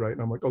 '70s, right?"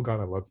 And I'm like, "Oh God,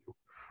 I love you."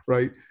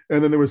 Right.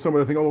 And then there was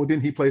someone I think, "Oh,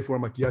 didn't he play for him?"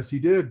 I'm like, "Yes, he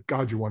did.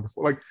 God, you're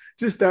wonderful." Like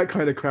just that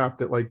kind of crap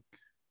that like,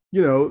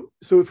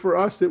 so for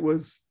us, it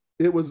was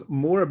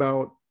more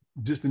about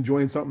just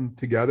enjoying something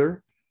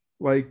together,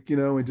 like,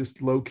 and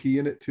just low key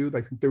in it too.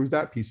 Like there was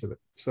that piece of it.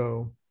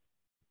 So.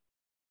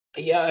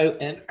 Yeah.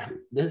 And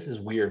this is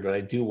weird, but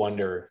I do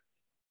wonder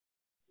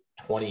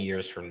 20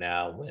 years from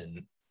now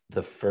when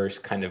the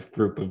first kind of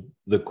group of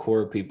the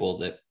core people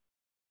that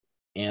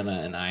Anna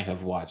and I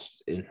have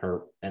watched in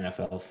her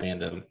NFL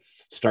fandom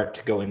start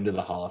to go into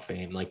the Hall of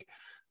Fame. Like,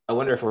 I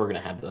wonder if we're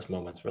going to have those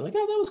moments where like,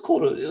 oh, that was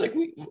cool. Like,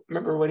 we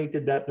remember when he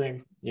did that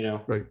thing,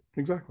 Right.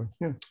 Exactly.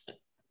 Yeah.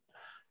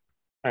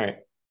 All right.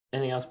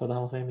 Anything else about the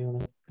Hall of Fame you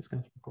want to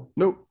discuss? Cool.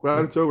 Nope.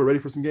 Glad it's over. Ready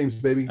for some games,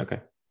 baby. Okay.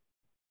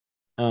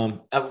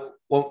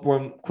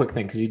 One quick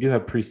thing, because you do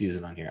have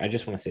preseason on here. I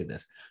just want to say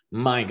this.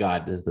 My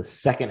God, does the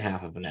second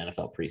half of an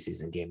NFL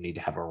preseason game need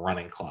to have a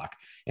running clock?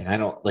 And I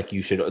don't like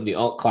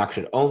the clock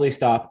should only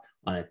stop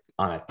on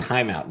a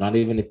timeout, not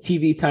even a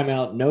TV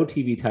timeout, no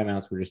TV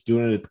timeouts. We're just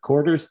doing it at the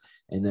quarters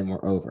and then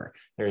we're over.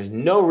 There's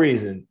no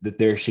reason that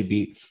there should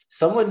be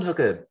someone took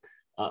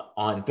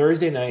on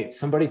Thursday night,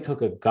 somebody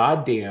took a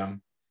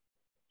goddamn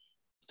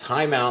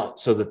timeout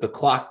so that the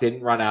clock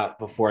didn't run out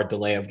before a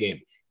delay of game.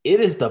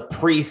 It is the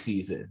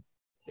preseason.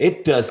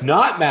 It does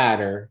not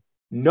matter.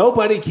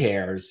 Nobody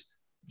cares.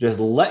 Just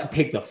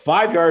take the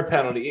 5-yard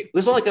penalty. It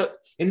was like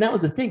and that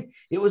was the thing.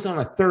 It was on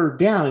a 3rd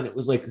down, and it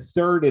was like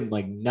 3rd and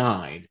like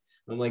 9.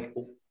 I'm like,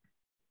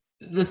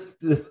 the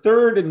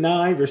 3rd and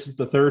 9 versus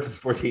the 3rd and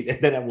 14.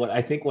 And then what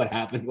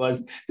happened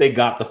was they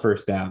got the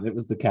 1st down. It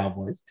was the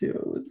Cowboys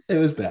too. It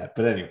was bad.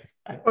 But anyways.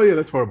 Yeah,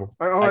 that's horrible.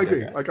 I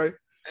agree. Like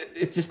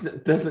it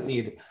just doesn't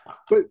need.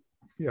 But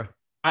yeah.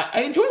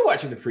 I enjoy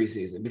watching the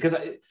preseason because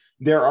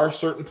there are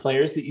certain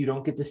players that you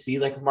don't get to see,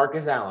 like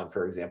Marcus Allen,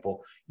 for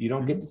example. You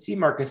don't get to see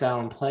Marcus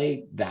Allen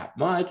play that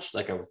much.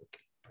 Like I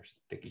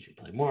think he should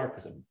play more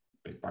because I'm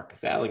a big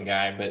Marcus Allen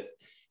guy. But,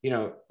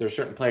 there's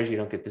certain players you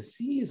don't get to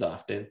see as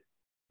often.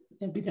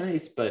 It'd be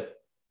nice, but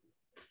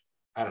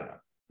I don't know.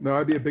 No,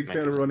 I'd be a big fan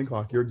of a running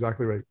clock. You're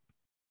exactly right.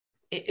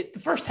 the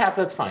first half,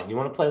 that's fine. You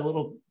want to play a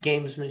little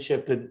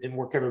gamesmanship and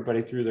work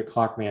everybody through their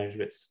clock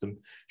management system.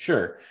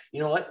 Sure. You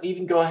know what?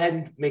 Even go ahead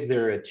and make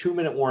there a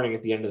 2-minute warning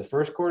at the end of the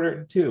first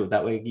quarter too.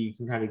 That way you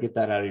can kind of get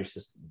that out of your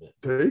system.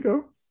 There you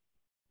go.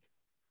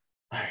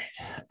 All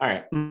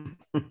right.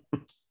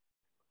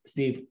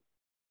 Steve,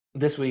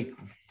 this week,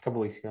 a couple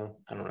weeks ago,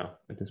 I don't know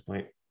at this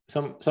point,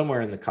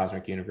 somewhere in the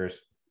cosmic universe,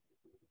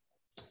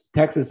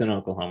 Texas and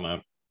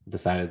Oklahoma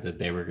decided that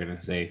they were going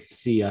to say,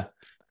 see ya,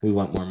 we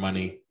want more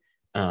money.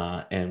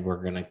 And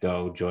we're going to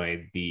go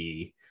join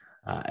the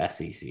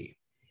SEC.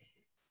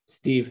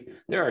 Steve,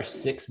 there are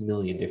 6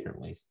 million different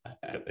ways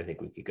I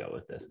think we could go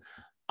with this.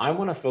 I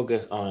want to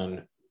focus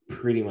on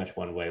pretty much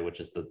one way,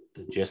 which is the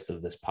gist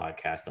of this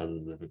podcast, other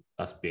than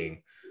us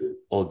being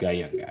old guy,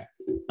 young guy.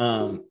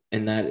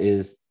 And that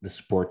is the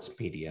sports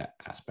media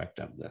aspect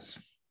of this.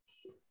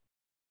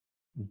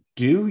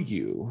 Do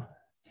you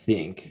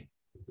think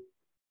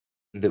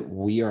that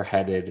we are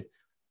headed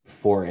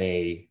for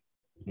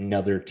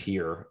another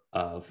tier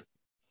of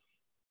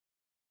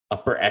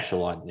upper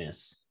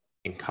echelonness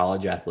in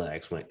college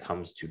athletics when it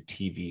comes to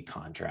TV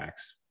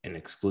contracts and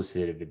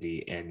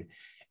exclusivity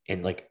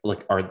and like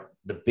are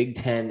the Big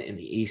Ten and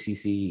the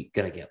ACC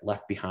going to get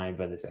left behind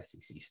by this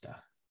SEC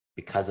stuff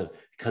because of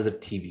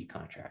TV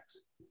contracts?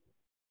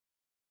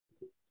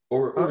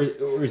 Or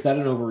is that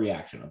an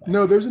overreaction of that?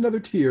 No, there's another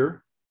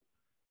tier.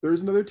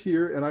 There's another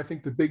tier, and I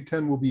think the Big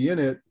Ten will be in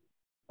it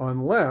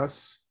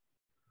unless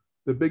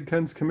the Big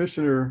Ten's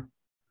commissioner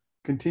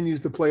continues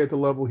to play at the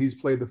level he's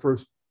played the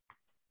first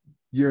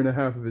year and a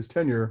half of his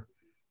tenure,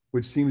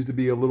 which seems to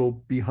be a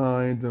little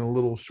behind and a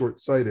little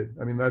short-sighted.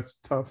 I mean, that's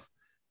tough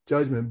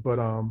judgment, but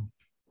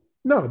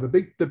no, the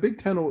Big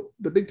Ten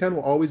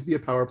will always be a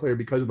power player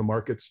because of the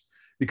markets,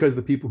 because of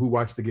the people who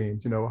watch the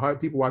games. You know,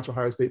 people watch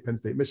Ohio State, Penn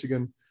State,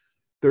 Michigan.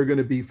 They're going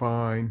to be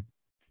fine.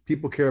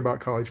 People care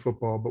about college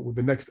football, but with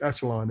the next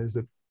echelon is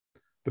that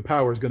the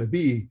power is going to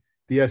be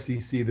the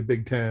SEC, the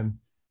Big Ten,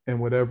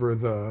 and whatever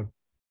the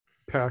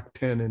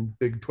Pac-10 and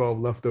Big 12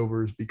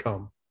 leftovers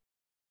become.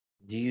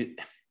 Do you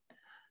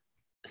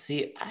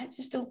see? I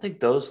just don't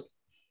think those.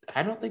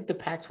 I don't think the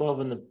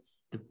Pac-12 and the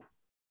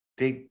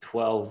Big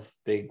 12,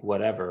 Big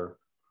whatever,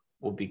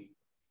 will be.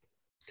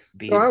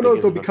 No, I don't know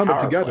if they'll become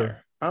it together.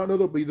 Player. I don't know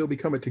they'll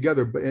become it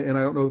together, but and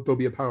I don't know if they'll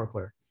be a power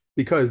player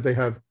because they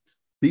have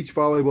beach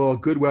volleyball,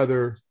 good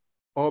weather,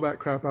 all that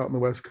crap out in the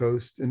West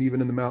Coast, and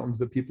even in the mountains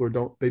that people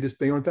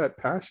they aren't that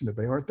passionate.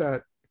 They aren't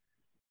that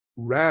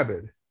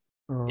rabid.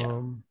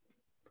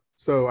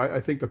 So I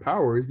think the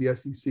power is the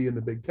SEC and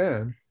the Big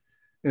Ten,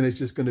 and it's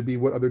just going to be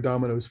what other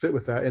dominoes fit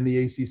with that, and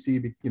the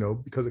ACC, you know,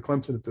 because of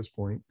Clemson at this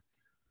point.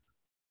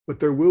 But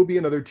there will be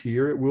another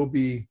tier. It will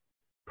be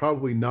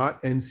probably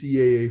not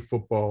NCAA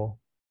football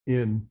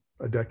in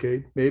a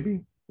decade,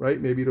 maybe,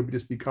 right? Maybe it'll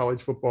just be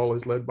college football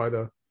is led by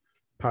the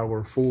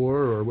Power 4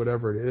 or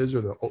whatever it is,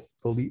 or the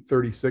Elite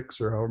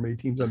 36 or however many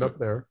teams end up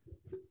there.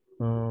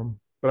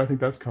 But I think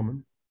that's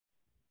coming.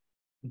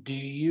 Do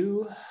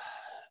you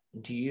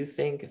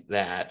think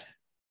that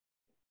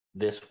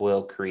this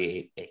will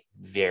create a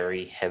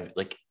very heavy,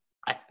 like,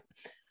 I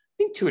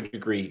think to a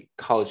degree,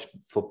 college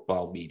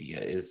football media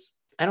is,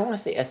 I don't want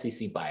to say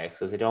SEC bias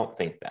because I don't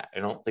think that. I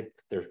don't think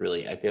there's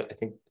really, I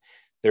think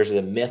there's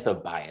a myth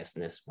of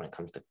biasness when it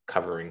comes to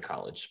covering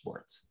college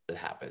sports that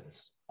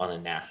happens on a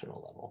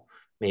national level,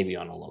 maybe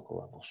on a local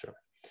level, sure.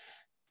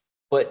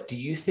 But do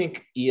you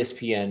think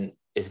ESPN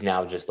is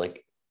now just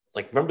like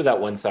remember that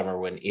one summer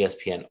when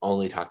ESPN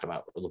only talked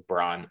about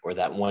LeBron, or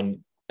that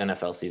one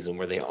NFL season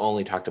where they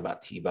only talked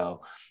about Tebow?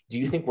 Do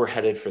you think we're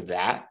headed for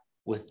that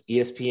with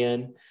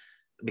ESPN?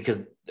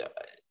 Because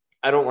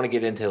I don't want to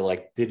get into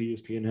like, did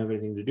ESPN have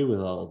anything to do with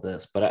all of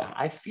this? But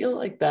I feel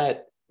like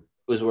that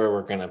was where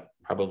we're going to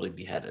probably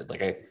be headed.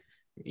 Like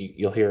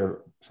you'll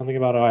hear something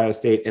about Ohio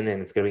State, and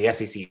then it's going to be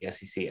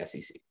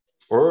SEC.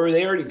 Or are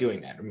they already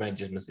doing that? Or am I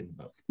just missing the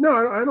boat? No,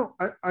 I don't.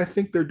 I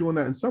think they're doing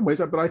that in some ways,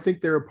 but I think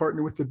they're a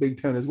partner with the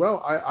Big Ten as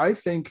well. I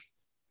think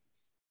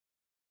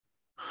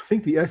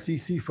the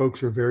SEC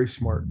folks are very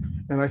smart,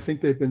 and I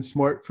think they've been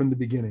smart from the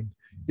beginning.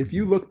 If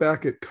you look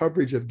back at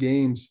coverage of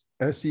games,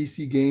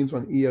 SEC games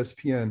on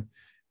ESPN,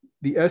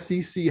 the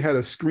SEC had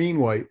a screen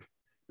wipe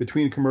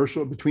between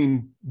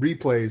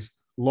replays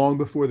long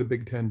before the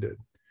Big Ten did.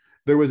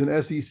 There was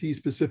an SEC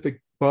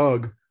specific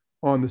bug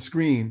on the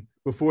screen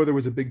before there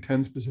was a Big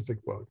Ten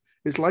specific bug.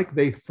 It's like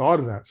they thought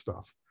of that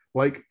stuff,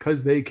 like,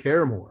 because they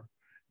care more.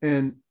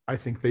 And I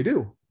think they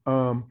do.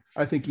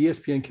 I think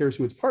ESPN cares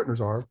who its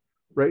partners are.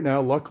 Right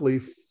now, luckily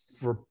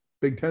for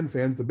Big Ten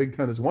fans, the Big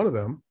Ten is one of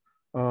them.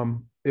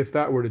 If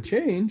that were to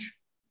change,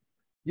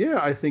 yeah,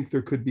 I think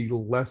there could be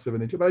less of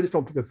an issue, but I just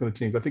don't think that's going to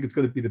change. I think it's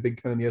going to be the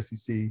Big Ten and the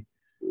SEC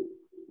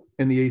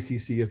and the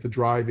ACC as the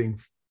driving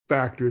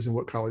factors in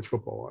what college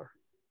football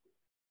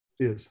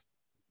is.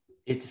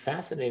 It's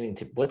fascinating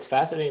what's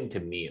fascinating to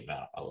me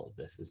about all of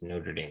this is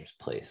Notre Dame's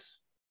place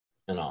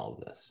in all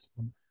of this.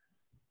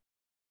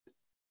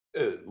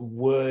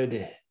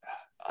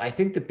 I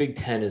think the Big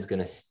Ten is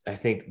going to, I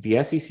think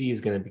the SEC is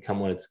going to become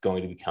what it's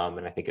going to become,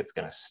 and I think it's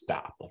going to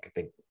stop. Like, I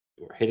think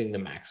we're hitting the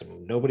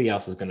maximum. Nobody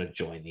else is going to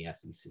join the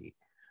SEC.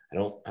 I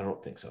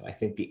don't think so. I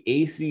think the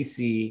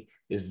ACC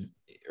is,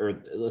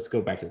 or let's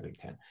go back to the Big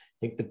Ten. I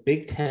think the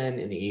Big Ten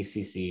and the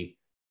ACC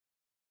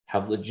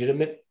have a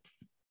legitimate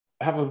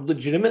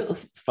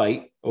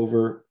fight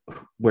over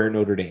where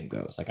Notre Dame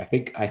goes. Like I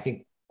think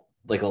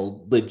like a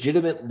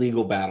legitimate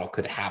legal battle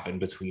could happen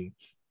between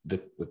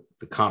the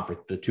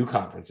conference, the two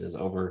conferences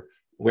over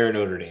where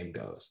Notre Dame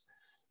goes.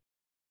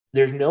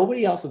 There's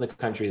nobody else in the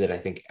country that I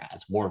think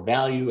adds more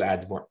value,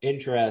 adds more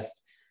interest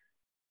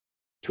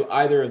to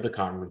either of the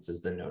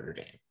conferences than Notre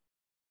Dame.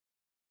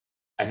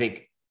 I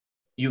think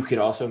you could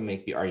also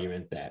make the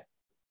argument that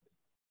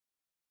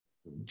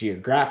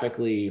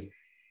geographically,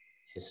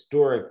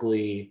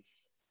 historically,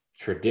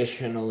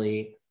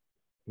 traditionally,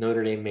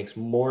 Notre Dame makes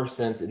more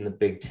sense in the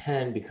Big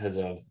Ten because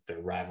of their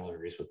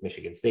rivalries with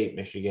Michigan State,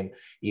 Michigan,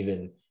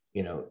 even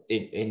in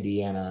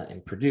Indiana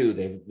and Purdue.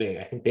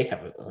 I think they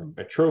have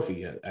a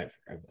trophy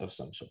of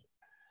some sort.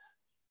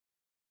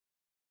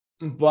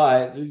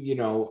 But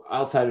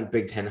outside of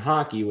Big Ten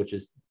hockey, which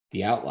is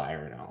the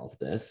outlier in all of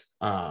this,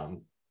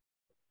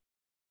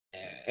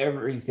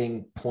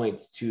 everything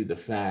points to the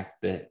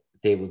fact that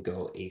they would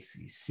go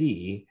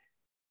ACC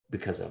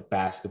because of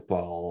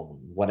basketball,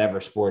 whatever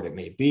sport it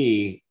may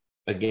be.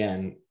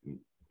 Again,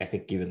 I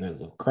think even though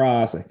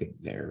lacrosse, I think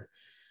I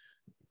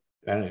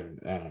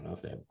don't know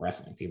if they have a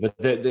wrestling team, but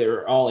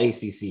they're all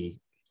ACC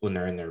when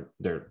they're in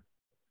their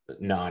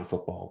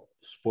non-football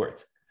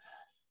sports.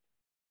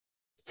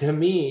 To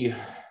me,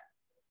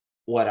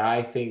 what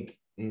I think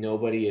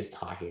nobody is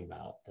talking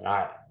about, that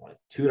I want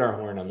to toot our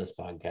horn on this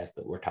podcast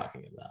that we're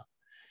talking about,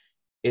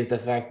 is the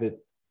fact that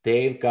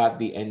they've got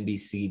the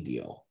NBC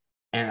deal.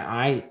 And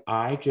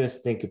I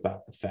just think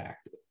about the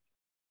fact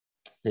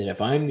that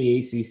if I'm the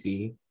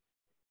ACC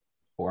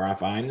or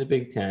if I'm the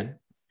Big Ten,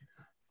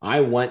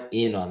 I want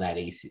in on that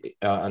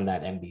on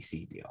that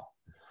NBC deal.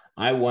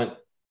 I want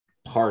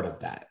part of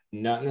that.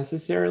 Not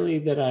necessarily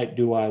that I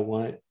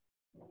want,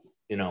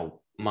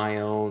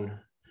 my own,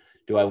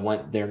 do I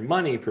want their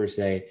money per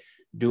se?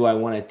 Do I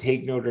want to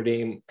take Notre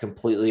Dame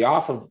completely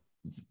off of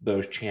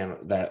those of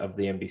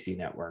the NBC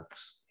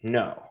networks?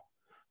 No.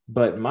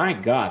 But my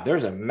God,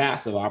 there's a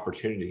massive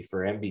opportunity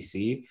for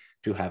NBC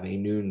to have a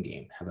noon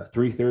game, have a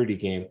 3:30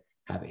 game,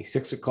 have a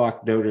 6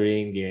 o'clock Notre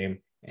Dame game,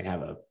 and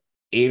have a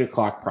 8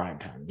 o'clock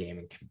primetime game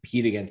and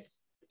compete against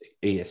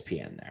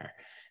ESPN there.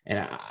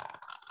 And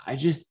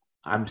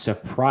I'm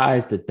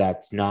surprised that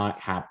that's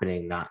not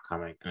happening, not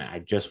coming. And I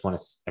just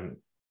want to,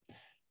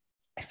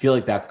 I feel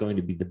like that's going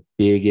to be the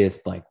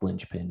biggest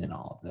linchpin in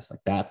all of this.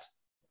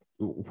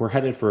 We're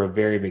headed for a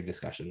very big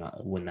discussion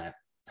when that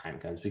time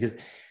comes, because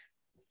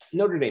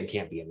Notre Dame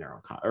can't be in their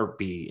own or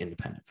be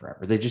independent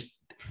forever. They just,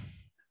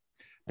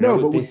 I know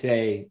what they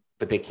say,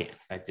 but they can't.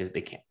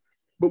 They can't.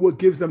 But what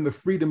gives them the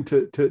freedom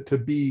to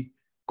be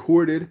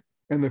courted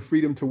and the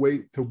freedom to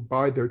wait to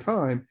bide their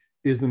time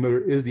is the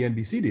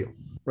NBC deal,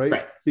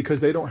 right? Because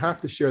they don't have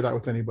to share that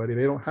with anybody.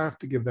 They don't have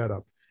to give that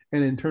up.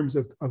 And in terms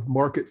of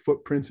market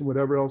footprints and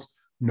whatever else,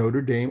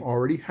 Notre Dame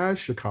already has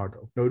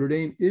Chicago. Notre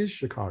Dame is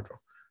Chicago.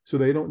 So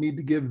they don't need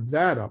to give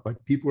that up.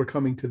 People are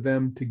coming to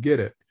them to get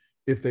it.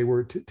 If they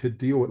were to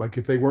deal with,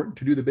 if they weren't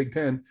to do the Big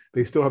Ten,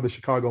 they still have the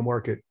Chicago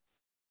market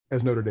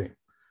as Notre Dame,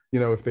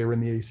 if they were in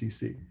the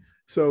ACC.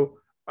 So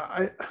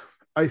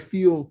I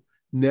feel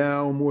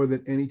now more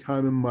than any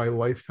time in my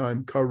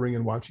lifetime covering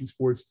and watching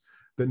sports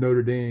that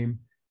Notre Dame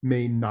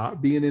may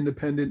not be an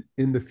independent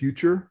in the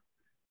future,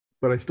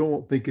 but I still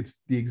don't think it's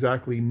the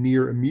exactly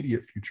near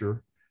immediate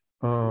future.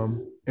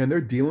 And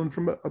they're dealing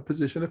from a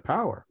position of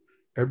power.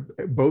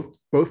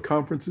 Both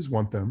conferences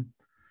want them.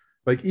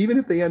 Even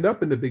if they end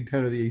up in the Big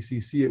Ten or the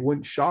ACC, it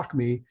wouldn't shock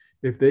me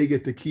if they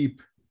get to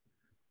keep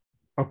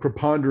a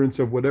preponderance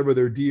of whatever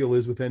their deal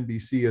is with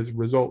NBC as a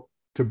result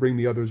to bring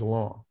the others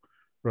along,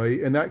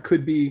 right? And that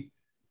could be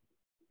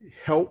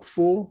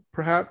helpful,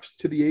 perhaps,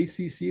 to the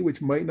ACC,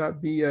 which might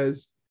not be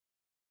as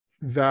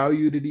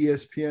valued at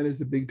ESPN as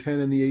the Big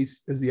Ten and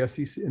as the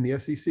SEC and the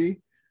SEC.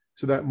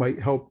 So that might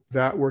help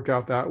that work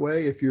out that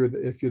way. If you're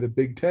the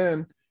Big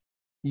Ten,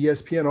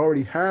 ESPN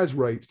already has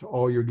rights to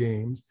all your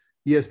games.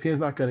 ESPN is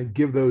not going to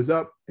give those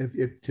up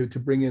to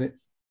bring in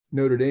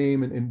Notre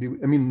Dame and do,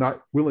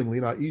 not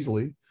willingly, not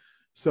easily.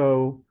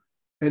 So,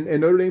 and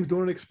Notre Dame's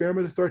doing an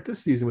experiment to start this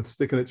season with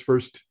sticking its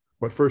first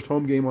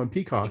home game on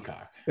Peacock.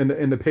 And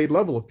the paid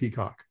level of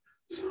Peacock.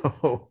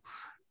 So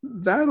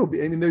that'll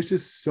be, there's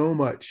just so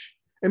much.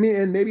 And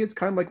maybe it's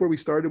kind of like where we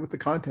started with the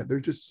content.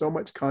 There's just so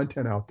much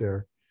content out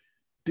there.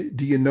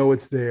 Do you know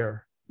it's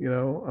there?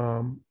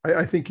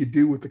 I think you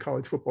do with the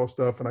college football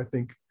stuff. And I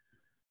think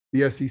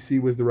the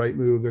SEC was the right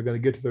move. They're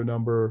going to get to their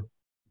number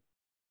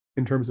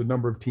in terms of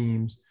number of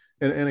teams.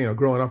 And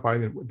growing up,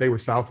 they were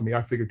south of me.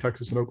 I figured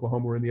Texas and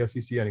Oklahoma were in the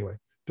SEC anyway,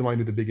 until I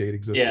knew the Big Eight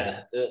existed.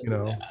 Yeah.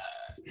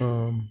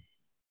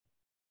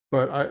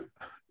 But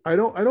I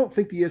don't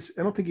think there's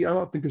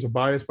a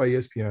bias by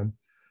ESPN.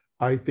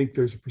 I think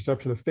there's a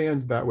perception of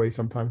fans that way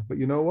sometimes. But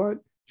you know what?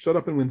 Shut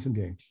up and win some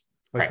games.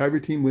 Have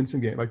your team win some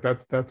games.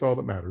 That's all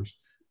that matters.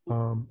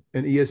 And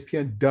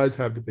ESPN does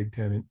have the Big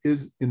Ten and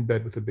is in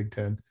bed with the Big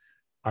Ten.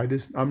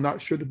 I'm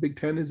not sure the Big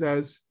Ten is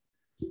as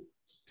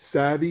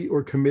savvy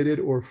or committed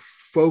or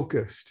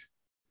focused,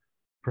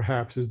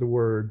 perhaps is the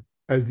word,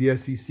 as the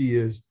SEC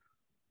is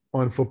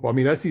on football. I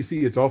mean, SEC,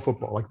 it's all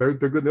football. Like they're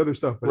good in other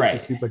stuff, but it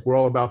just Right. seems like we're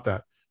all about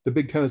that. The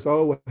Big Ten is,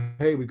 oh,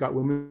 hey, we've got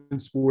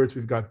women's sports,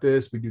 we've got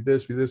this, we do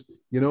this, we do this.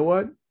 You know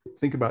what?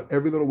 Think about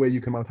every little way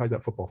you can monetize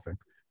that football thing.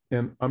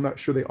 And I'm not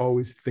sure they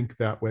always think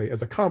that way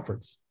as a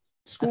conference.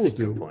 That's a Schools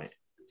good do. point.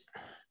 I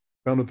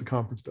don't know what the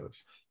conference does.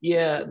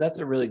 Yeah, that's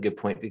a really good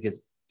point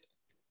because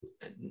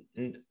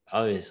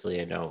obviously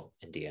I know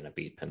Indiana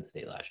beat Penn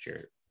State last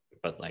year,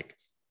 but like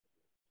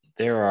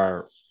there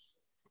are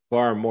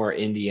far more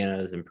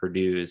Indianas and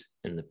Purdue's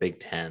in the Big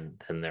Ten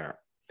than there are.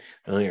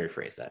 Let me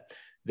rephrase that.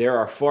 There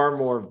are far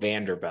more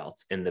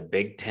Vanderbilts in the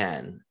Big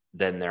Ten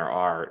than there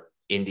are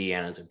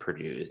Indianas and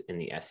Purdue's in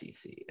the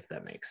SEC, if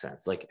that makes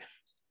sense. Like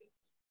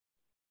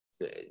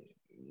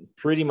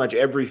pretty much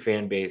every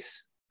fan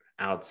base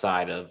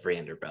outside of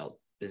Vanderbilt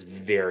is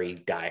very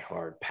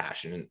diehard,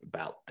 passionate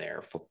about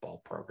their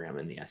football program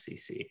in the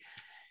SEC.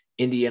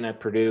 Indiana,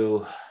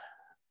 Purdue,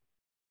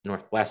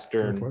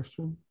 Northwestern.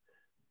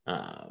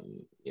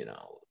 You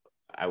know,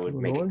 I would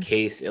make a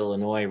case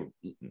Illinois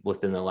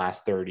within the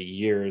last 30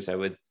 years. I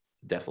would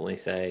definitely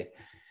say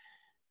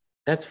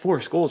that's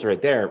 4 schools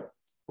right there.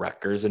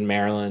 Rutgers and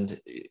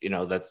Maryland, you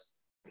know, that's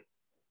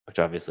which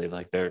obviously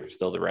like they're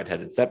still the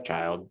redheaded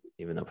stepchild,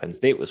 even though Penn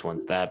State was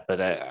once that.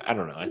 But I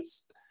don't know.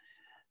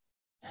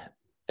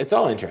 It's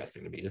all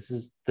interesting to me. This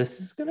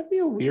is going to be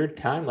a weird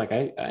time. Like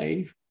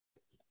I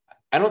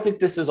don't think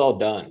this is all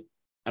done.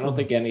 I don't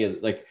think any of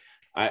like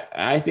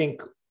I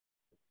think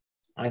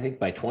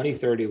by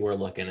 2030 we're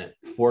looking at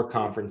 4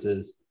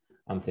 conferences.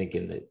 I'm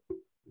thinking that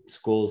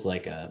schools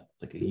like a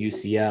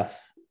UCF,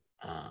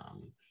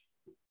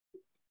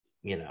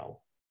 you know,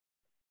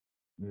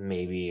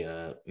 maybe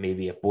a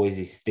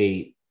Boise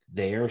State.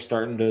 They are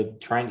starting to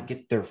trying to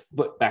get their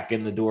foot back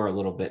in the door a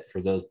little bit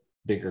for those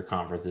bigger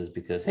conferences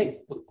because hey,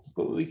 look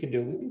what we can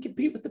do. We can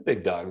compete with the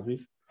big dogs.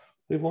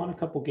 We've won a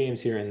couple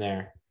games here and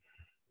there.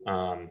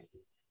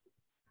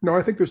 No,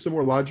 I think there's some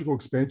more logical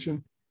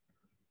expansion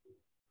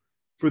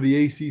for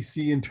the ACC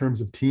in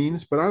terms of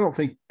teams, but I don't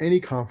think any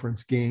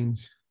conference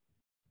gains.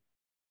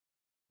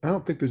 I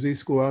don't think there's a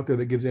school out there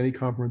that gives any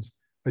conference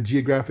a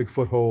geographic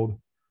foothold.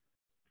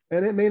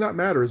 And it may not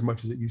matter as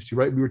much as it used to,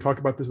 right? We were talking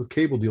about this with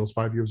cable deals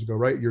 5 years ago,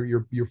 right?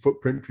 Your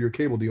footprint for your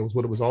cable deals,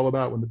 what it was all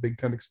about when the Big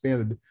Ten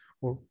expanded.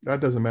 Well, that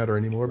doesn't matter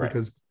anymore right.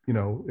 Because you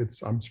know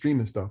I'm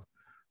streaming stuff.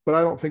 But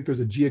I don't think there's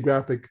a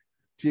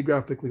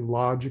geographically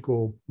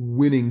logical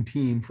winning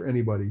team for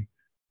anybody.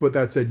 But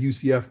that said,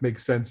 UCF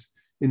makes sense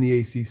in the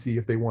ACC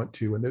if they want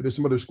to, and there's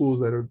some other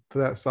schools that are to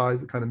that size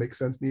that kind of make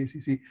sense in the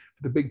ACC.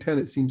 For the Big Ten,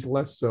 it seems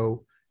less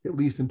so, at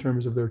least in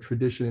terms of their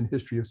tradition and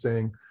history of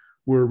saying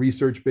we're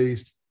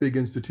research-based, big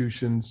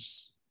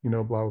institutions, you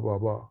know, blah, blah,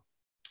 blah.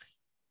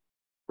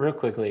 Real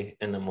quickly,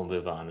 and then we'll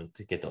move on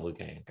to get the old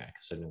guy, because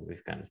I know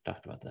we've kind of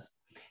talked about this.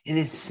 It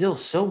is still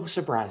so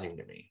surprising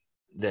to me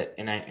that,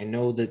 and I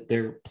know that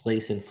their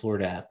place in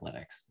Florida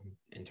athletics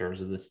in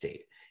terms of the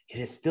state, it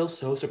is still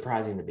so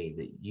surprising to me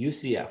that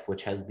UCF,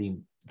 which has the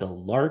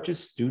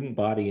largest student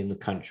body in the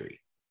country,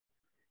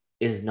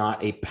 is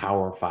not a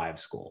Power 5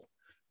 school.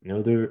 You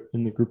know, they're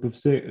in the group of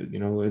 6, you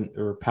know,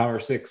 or Power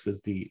 6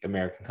 is the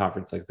American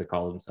Conference, like they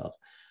call themselves.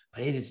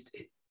 But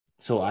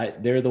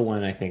they're the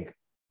one I think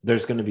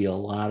there's going to be a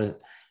lot of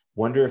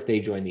wonder if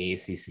they join the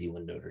ACC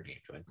when Notre Dame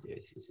joins the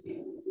ACC.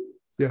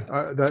 Yeah,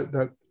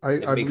 I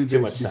believe they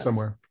should be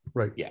somewhere,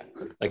 right? Yeah,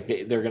 like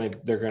they're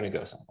gonna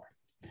go somewhere.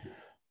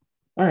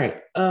 All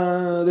right,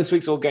 this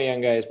week's Old Guy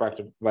Young Guy is brought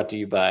to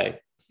you by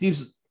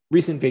Steve's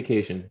recent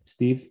vacation.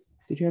 Steve,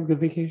 did you have a good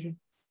vacation?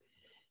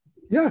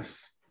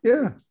 Yes.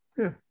 Yeah.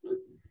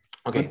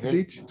 Okay.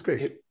 Beach. It's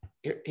great.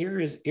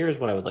 Here's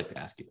what I would like to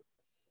ask you.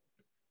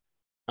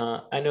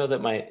 I know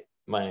that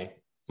my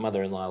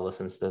mother-in-law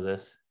listens to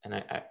this, and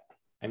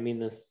I mean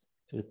this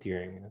with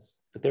teariness,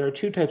 but there are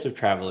 2 types of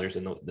travelers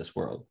in this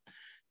world.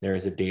 There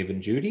is a Dave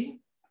and Judy,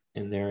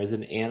 and there is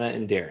an Anna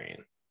and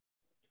Darian.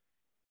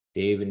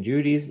 Dave and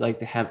Judy's like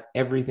to have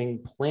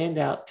everything planned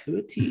out to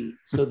a T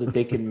so that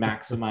they can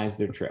maximize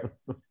their trip.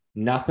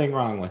 Nothing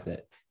wrong with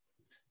it.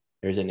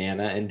 There's an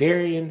Anna and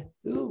Darian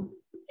who,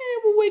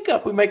 we'll wake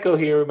up. We might go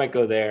here. We might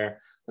go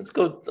there. Let's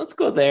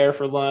go there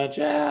for lunch.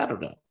 I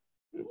don't know.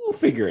 We'll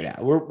figure it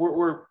out.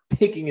 We're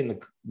taking in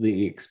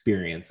the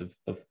experience of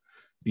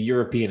the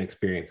European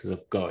experiences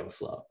of going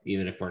slow,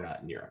 even if we're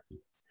not in Europe.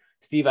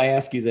 Steve, I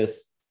ask you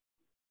this.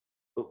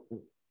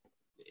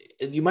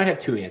 You might have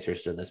 2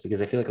 answers to this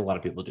because I feel like a lot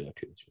of people do have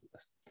 2 answers to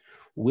this.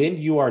 When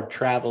you are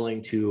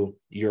traveling to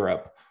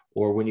Europe,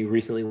 or when you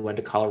recently went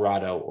to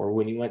Colorado, or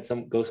when you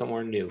go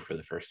somewhere new for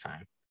the first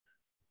time,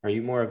 are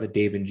you more of a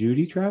Dave and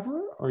Judy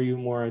traveler, or are you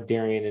more a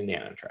Darian and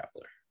Nana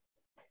traveler?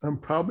 I'm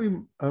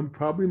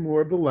probably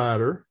more of the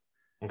latter.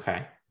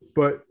 Okay.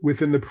 But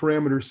within the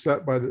parameters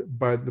set by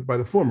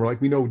the former,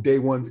 like we know day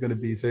 1's going to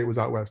be, say it was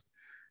out west,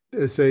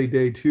 say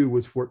day 2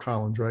 was Fort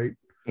Collins, right?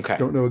 Okay.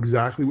 Don't know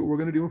exactly what we're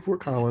going to do in Fort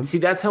Collins. See,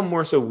 that's how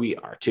more so we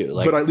are too. But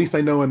Like, at least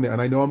I know I'm there,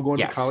 and I know I'm going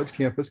to the yes. college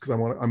campus because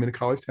I'm in a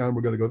college town.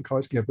 We're going to go to the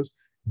college campus.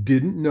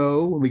 Didn't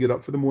know when we get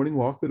up for the morning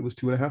walk that it was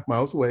 2.5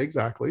 miles away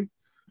exactly,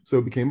 so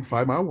it became a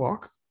 5 mile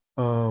walk,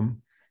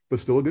 but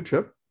still a good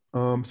trip.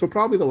 So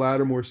probably the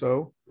latter more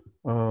so,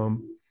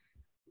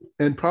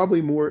 and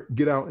probably more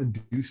get out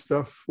and do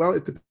stuff. Well,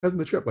 it depends on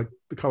the trip. Like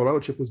the Colorado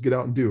trip was get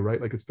out and do,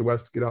 right? Like it's the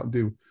West, get out and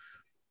do.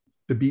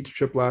 The beach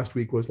trip last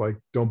week was like,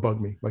 don't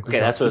bug me. Like we Okay,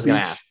 got that's to what I the was gonna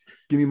beach, ask.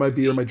 give me my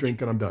beer, my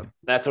drink, and I'm done.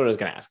 That's what I was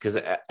gonna ask because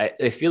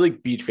I feel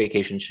like beach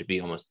vacation should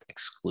be almost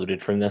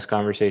excluded from this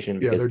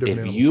conversation Yeah, they're because a different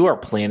if animal. you are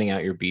planning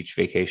out your beach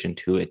vacation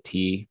to a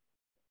T,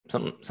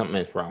 something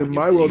is wrong In with you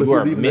my because world, if you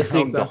you're are leaving the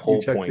missing house the after you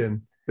whole checked point.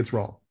 in, it's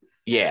wrong.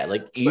 Yeah,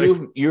 like Like,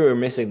 you are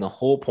missing the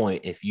whole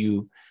point if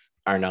you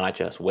are not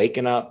just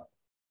waking up,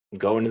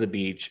 going to the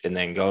beach, and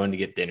then going to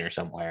get dinner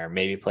somewhere,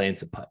 maybe playing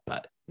some putt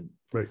putt.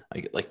 right.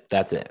 Like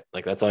that's it.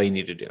 Like that's all you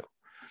need to do.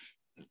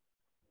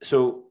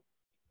 So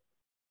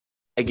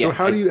So again,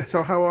 how do you?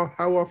 So how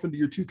often do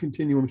your two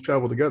continuums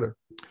travel together?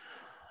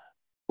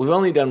 we've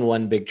only done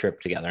one big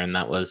trip together, and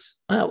that was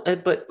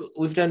but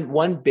we've done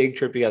one big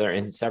trip together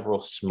and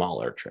several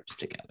smaller trips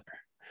together.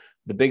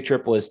 The big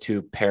trip was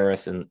to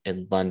Paris and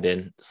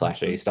London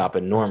slash a stop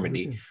in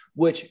Normandy,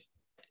 which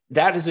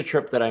that is a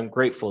trip that I'm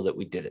grateful that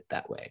we did it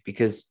that way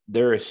because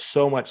there is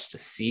so much to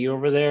see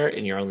over there,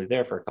 and you're only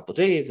there for a couple of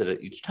days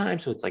at each time.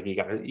 So it's like you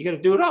gotta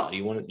do it all.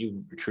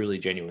 You truly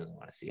genuinely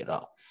want to see it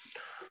all.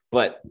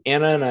 But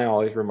Anna and I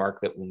always remark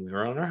that when we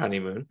were on our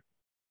honeymoon,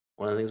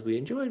 one of the things we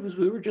enjoyed was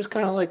we were just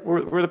kind of like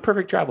we're the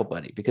perfect travel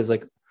buddy because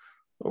like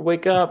we'll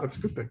wake up, That's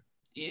a good thing.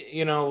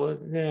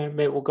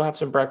 maybe we'll go have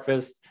some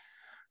breakfast.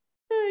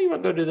 You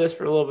want to go do this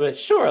for a little bit?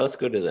 Sure, let's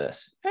go do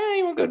this.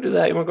 You want to go do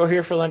that? You want to go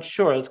here for lunch?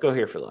 Sure, let's go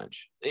here for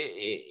lunch.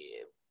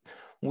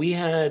 We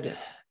had,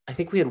 I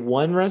think we had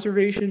one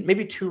reservation,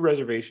 maybe two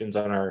reservations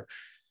on our,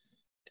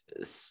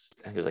 I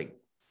think it was like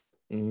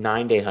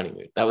 9-day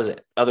honeymoon. That was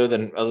it. Other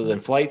than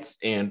flights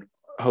and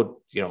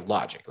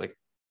lodging, like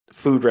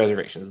food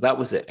reservations. That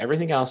was it.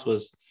 Everything else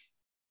was.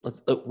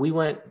 We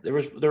went. There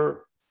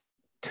were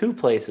two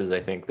places I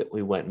think that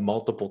we went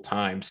multiple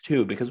times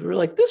too because we were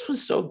like, this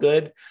was so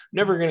good. I'm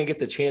never going to get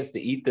the chance to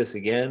eat this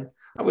again.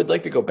 I would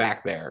like to go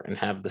back there and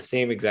have the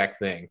same exact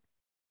thing.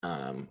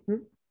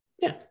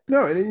 Yeah.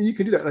 No, and you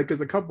can do that. Like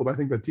as a couple, I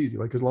think that's easy.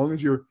 Like as long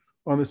as you're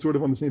on the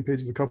same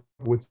page as a couple,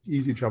 it's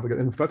easy to travel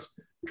together. And if that's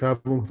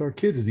traveling with our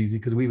kids is easy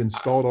because we've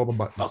installed all the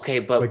buttons. Okay,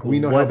 but Like we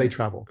know how they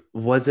travel.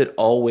 Was it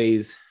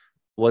always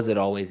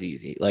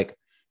easy? Like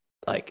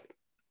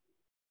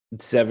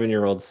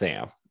 7-year-old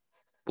Sam,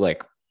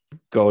 like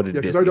go to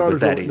Because our Disney. Was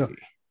daughters that were no, easy?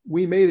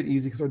 we made it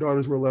easy because our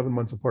daughters were 11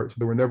 months apart, so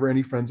there were never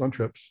any friends on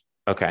trips.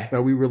 Okay.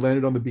 Now we were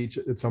landed on the beach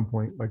at some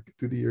point, like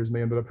through the years, and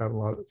they ended up having a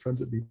lot of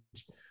friends at beach.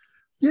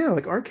 Yeah,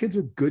 like our kids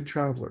are good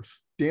travelers.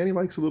 Danny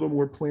likes a little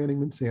more planning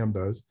than Sam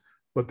does,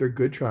 but they're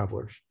good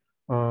travelers.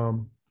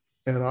 And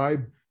I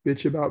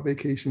bitch about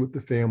vacation with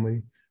the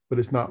family, but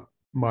it's not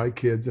my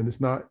kids, and it's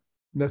not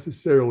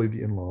necessarily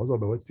the in-laws,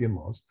 although it's the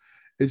in-laws.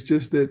 It's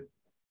just that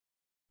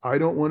I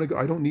don't want to go.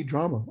 I don't need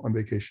drama on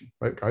vacation.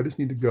 Right? I just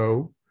need to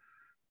go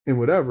and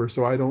whatever.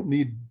 So I don't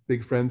need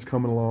big friends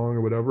coming along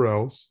or whatever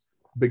else.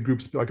 Big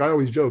groups. Like I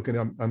always joke, and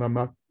I'm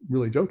not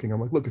really joking.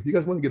 I'm like, look, if you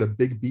guys want to get a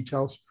big beach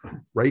house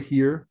right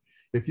here,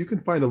 if you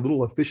can find a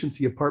little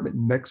efficiency apartment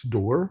next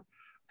door,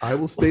 I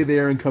will stay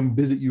there and come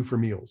visit you for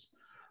meals.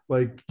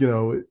 Like,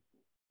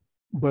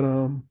 but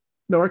no,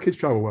 our kids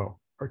travel well.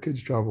 Our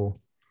kids travel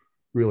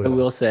really I well.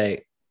 will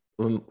say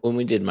when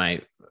we did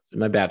my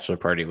bachelor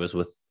party was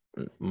with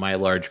my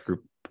large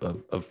group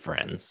of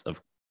friends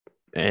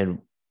and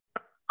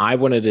I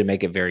wanted to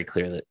make it very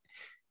clear that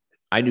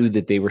I knew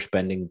that they were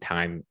spending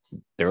time,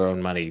 their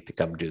own money to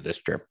come do this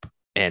trip.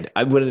 And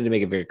I wanted to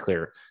make it very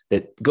clear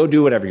that go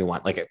do whatever you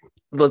want. Like,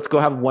 let's go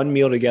have one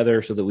meal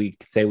together so that we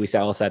can say we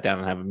all sat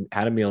down and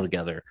had a meal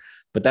together.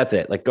 But that's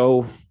it. Like,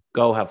 go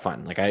have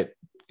fun. Like, if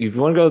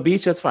you want to go to the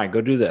beach, that's fine.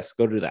 Go do this.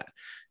 Go do that.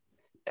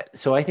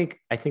 So I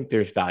think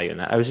there's value in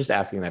that. I was just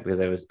asking that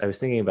because I was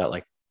thinking about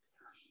like,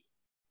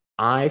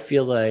 I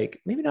feel like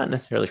maybe not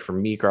necessarily for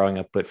me growing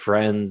up, but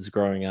friends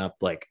growing up,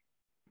 like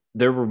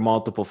there were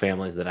multiple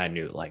families that I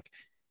knew. Like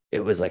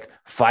it was like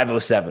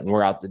 5:07,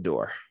 we're out the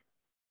door.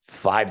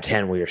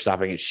 5:10, we are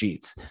stopping at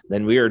Sheets.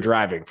 Then we are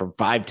driving from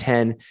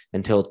 5:10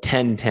 until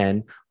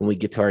 10:10 when we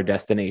get to our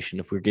destination.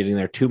 If we're getting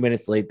there 2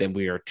 minutes late, then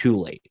we are too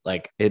late.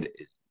 Like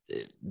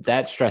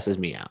that stresses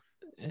me out.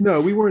 No,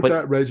 we weren't But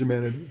that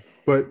regimented.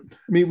 But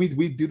I mean,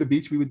 we'd do the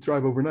beach. We would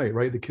drive overnight,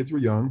 right? The kids were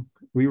young.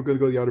 We were going to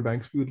go to the Outer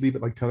Banks. We would leave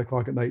at like 10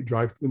 o'clock at night,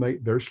 drive through the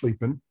night. They're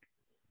sleeping.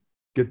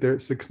 Get there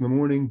at 6 in the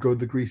morning, go to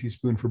the Greasy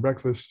Spoon for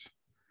breakfast,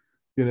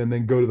 and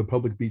then go to the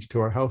public beach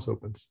till our house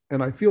opens.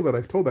 And I feel that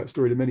I've told that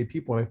story to many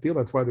people. And I feel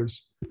that's why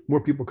there's more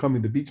people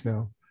coming to the beach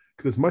now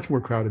because it's much more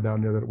crowded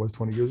down there than it was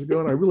 20 years ago.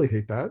 And I really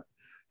hate that.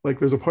 Like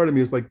there's a part of me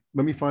is like,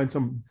 let me find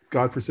some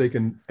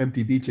godforsaken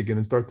empty beach again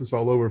and start this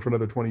all over for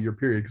another 20-year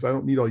period because I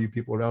don't need all you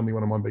people around me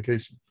when I'm on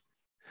vacation.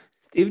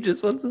 Steve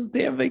just wants his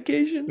damn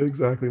vacation.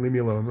 Exactly. Leave me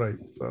alone. Right.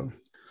 So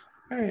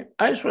All right.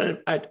 I just wanted,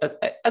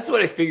 that's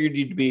what I figured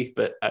you'd be,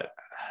 but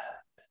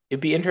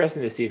it'd be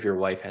interesting to see if your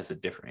wife has a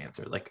different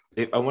answer. Like,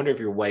 I wonder if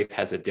your wife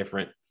has a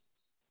different,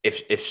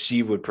 if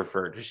she would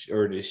prefer,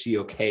 or is she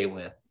okay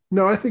with?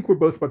 No, I think we're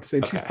both about the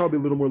same. She's Okay. probably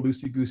a little more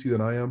loosey goosey than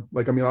I am.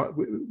 Like, I mean,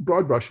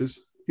 broad brushes.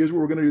 Here's what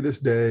we're going to do this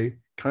day,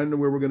 kind of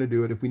where we're going to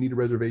do it. If we need a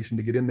reservation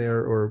to get in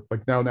there, or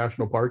like now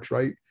national parks,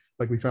 right?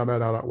 Like we found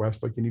that out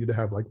west, like you needed to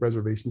have like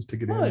reservations to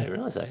get Oh, in. I didn't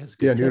realize that. That's a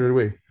Yeah, good neither tip. do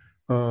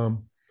we.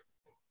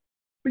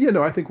 But yeah,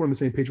 no, I think we're on the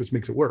same page, which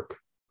makes it work,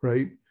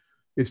 right?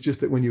 It's just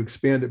that when you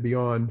expand it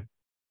beyond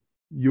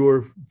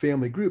your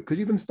family group, because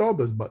you've installed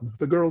those buttons,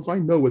 the girls, I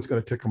know what's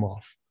going to tick them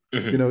off. You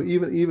Mhm. know,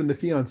 even the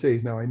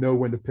fiancés now, I know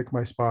when to pick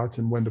my spots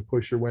and when to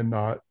push or when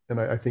not, and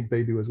I think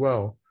they do as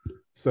well.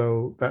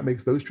 So that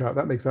makes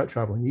that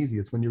traveling easy.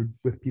 It's when you're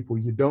with people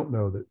you don't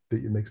know that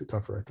it makes it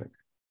tougher, I think.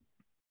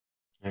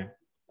 All right.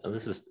 Well,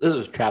 this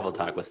was travel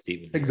talk with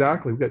Steven here.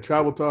 Exactly. We got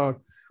travel talk,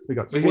 we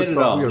got We sports hit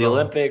it talk, we all. got The it all.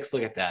 Olympics.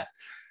 Look at that.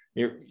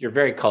 You're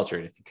very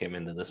cultured if you came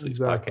into this week's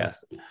Exactly.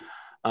 podcast.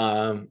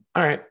 All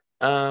right.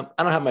 I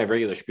don't have my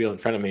regular spiel in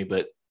front of me,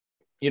 but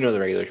you know the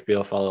regular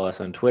spiel. Follow us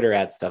on Twitter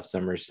at Stuff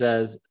Summers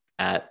Says,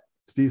 at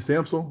Steve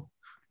Samsel,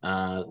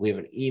 we have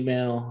an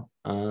email.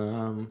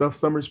 Stuff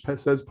Summers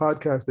Says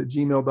podcast at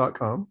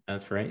gmail.com.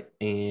 That's right.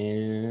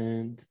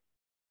 And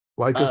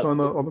Like us on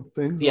all the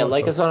things. yeah, All that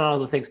like stuff. us on all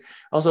the things.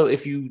 Also,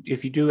 if you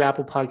do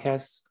Apple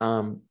Podcasts,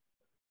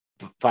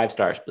 5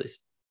 stars, please.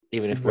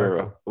 Even if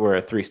Exactly. we're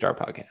a 3-star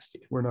podcast.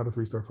 We're not a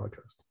 3-star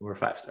podcast. We're a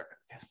 5-star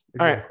podcast. Exactly.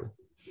 All right.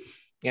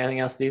 Anything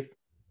else, Steve?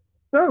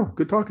 No,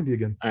 good talking to you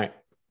again. All right.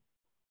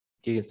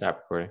 You can stop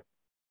recording.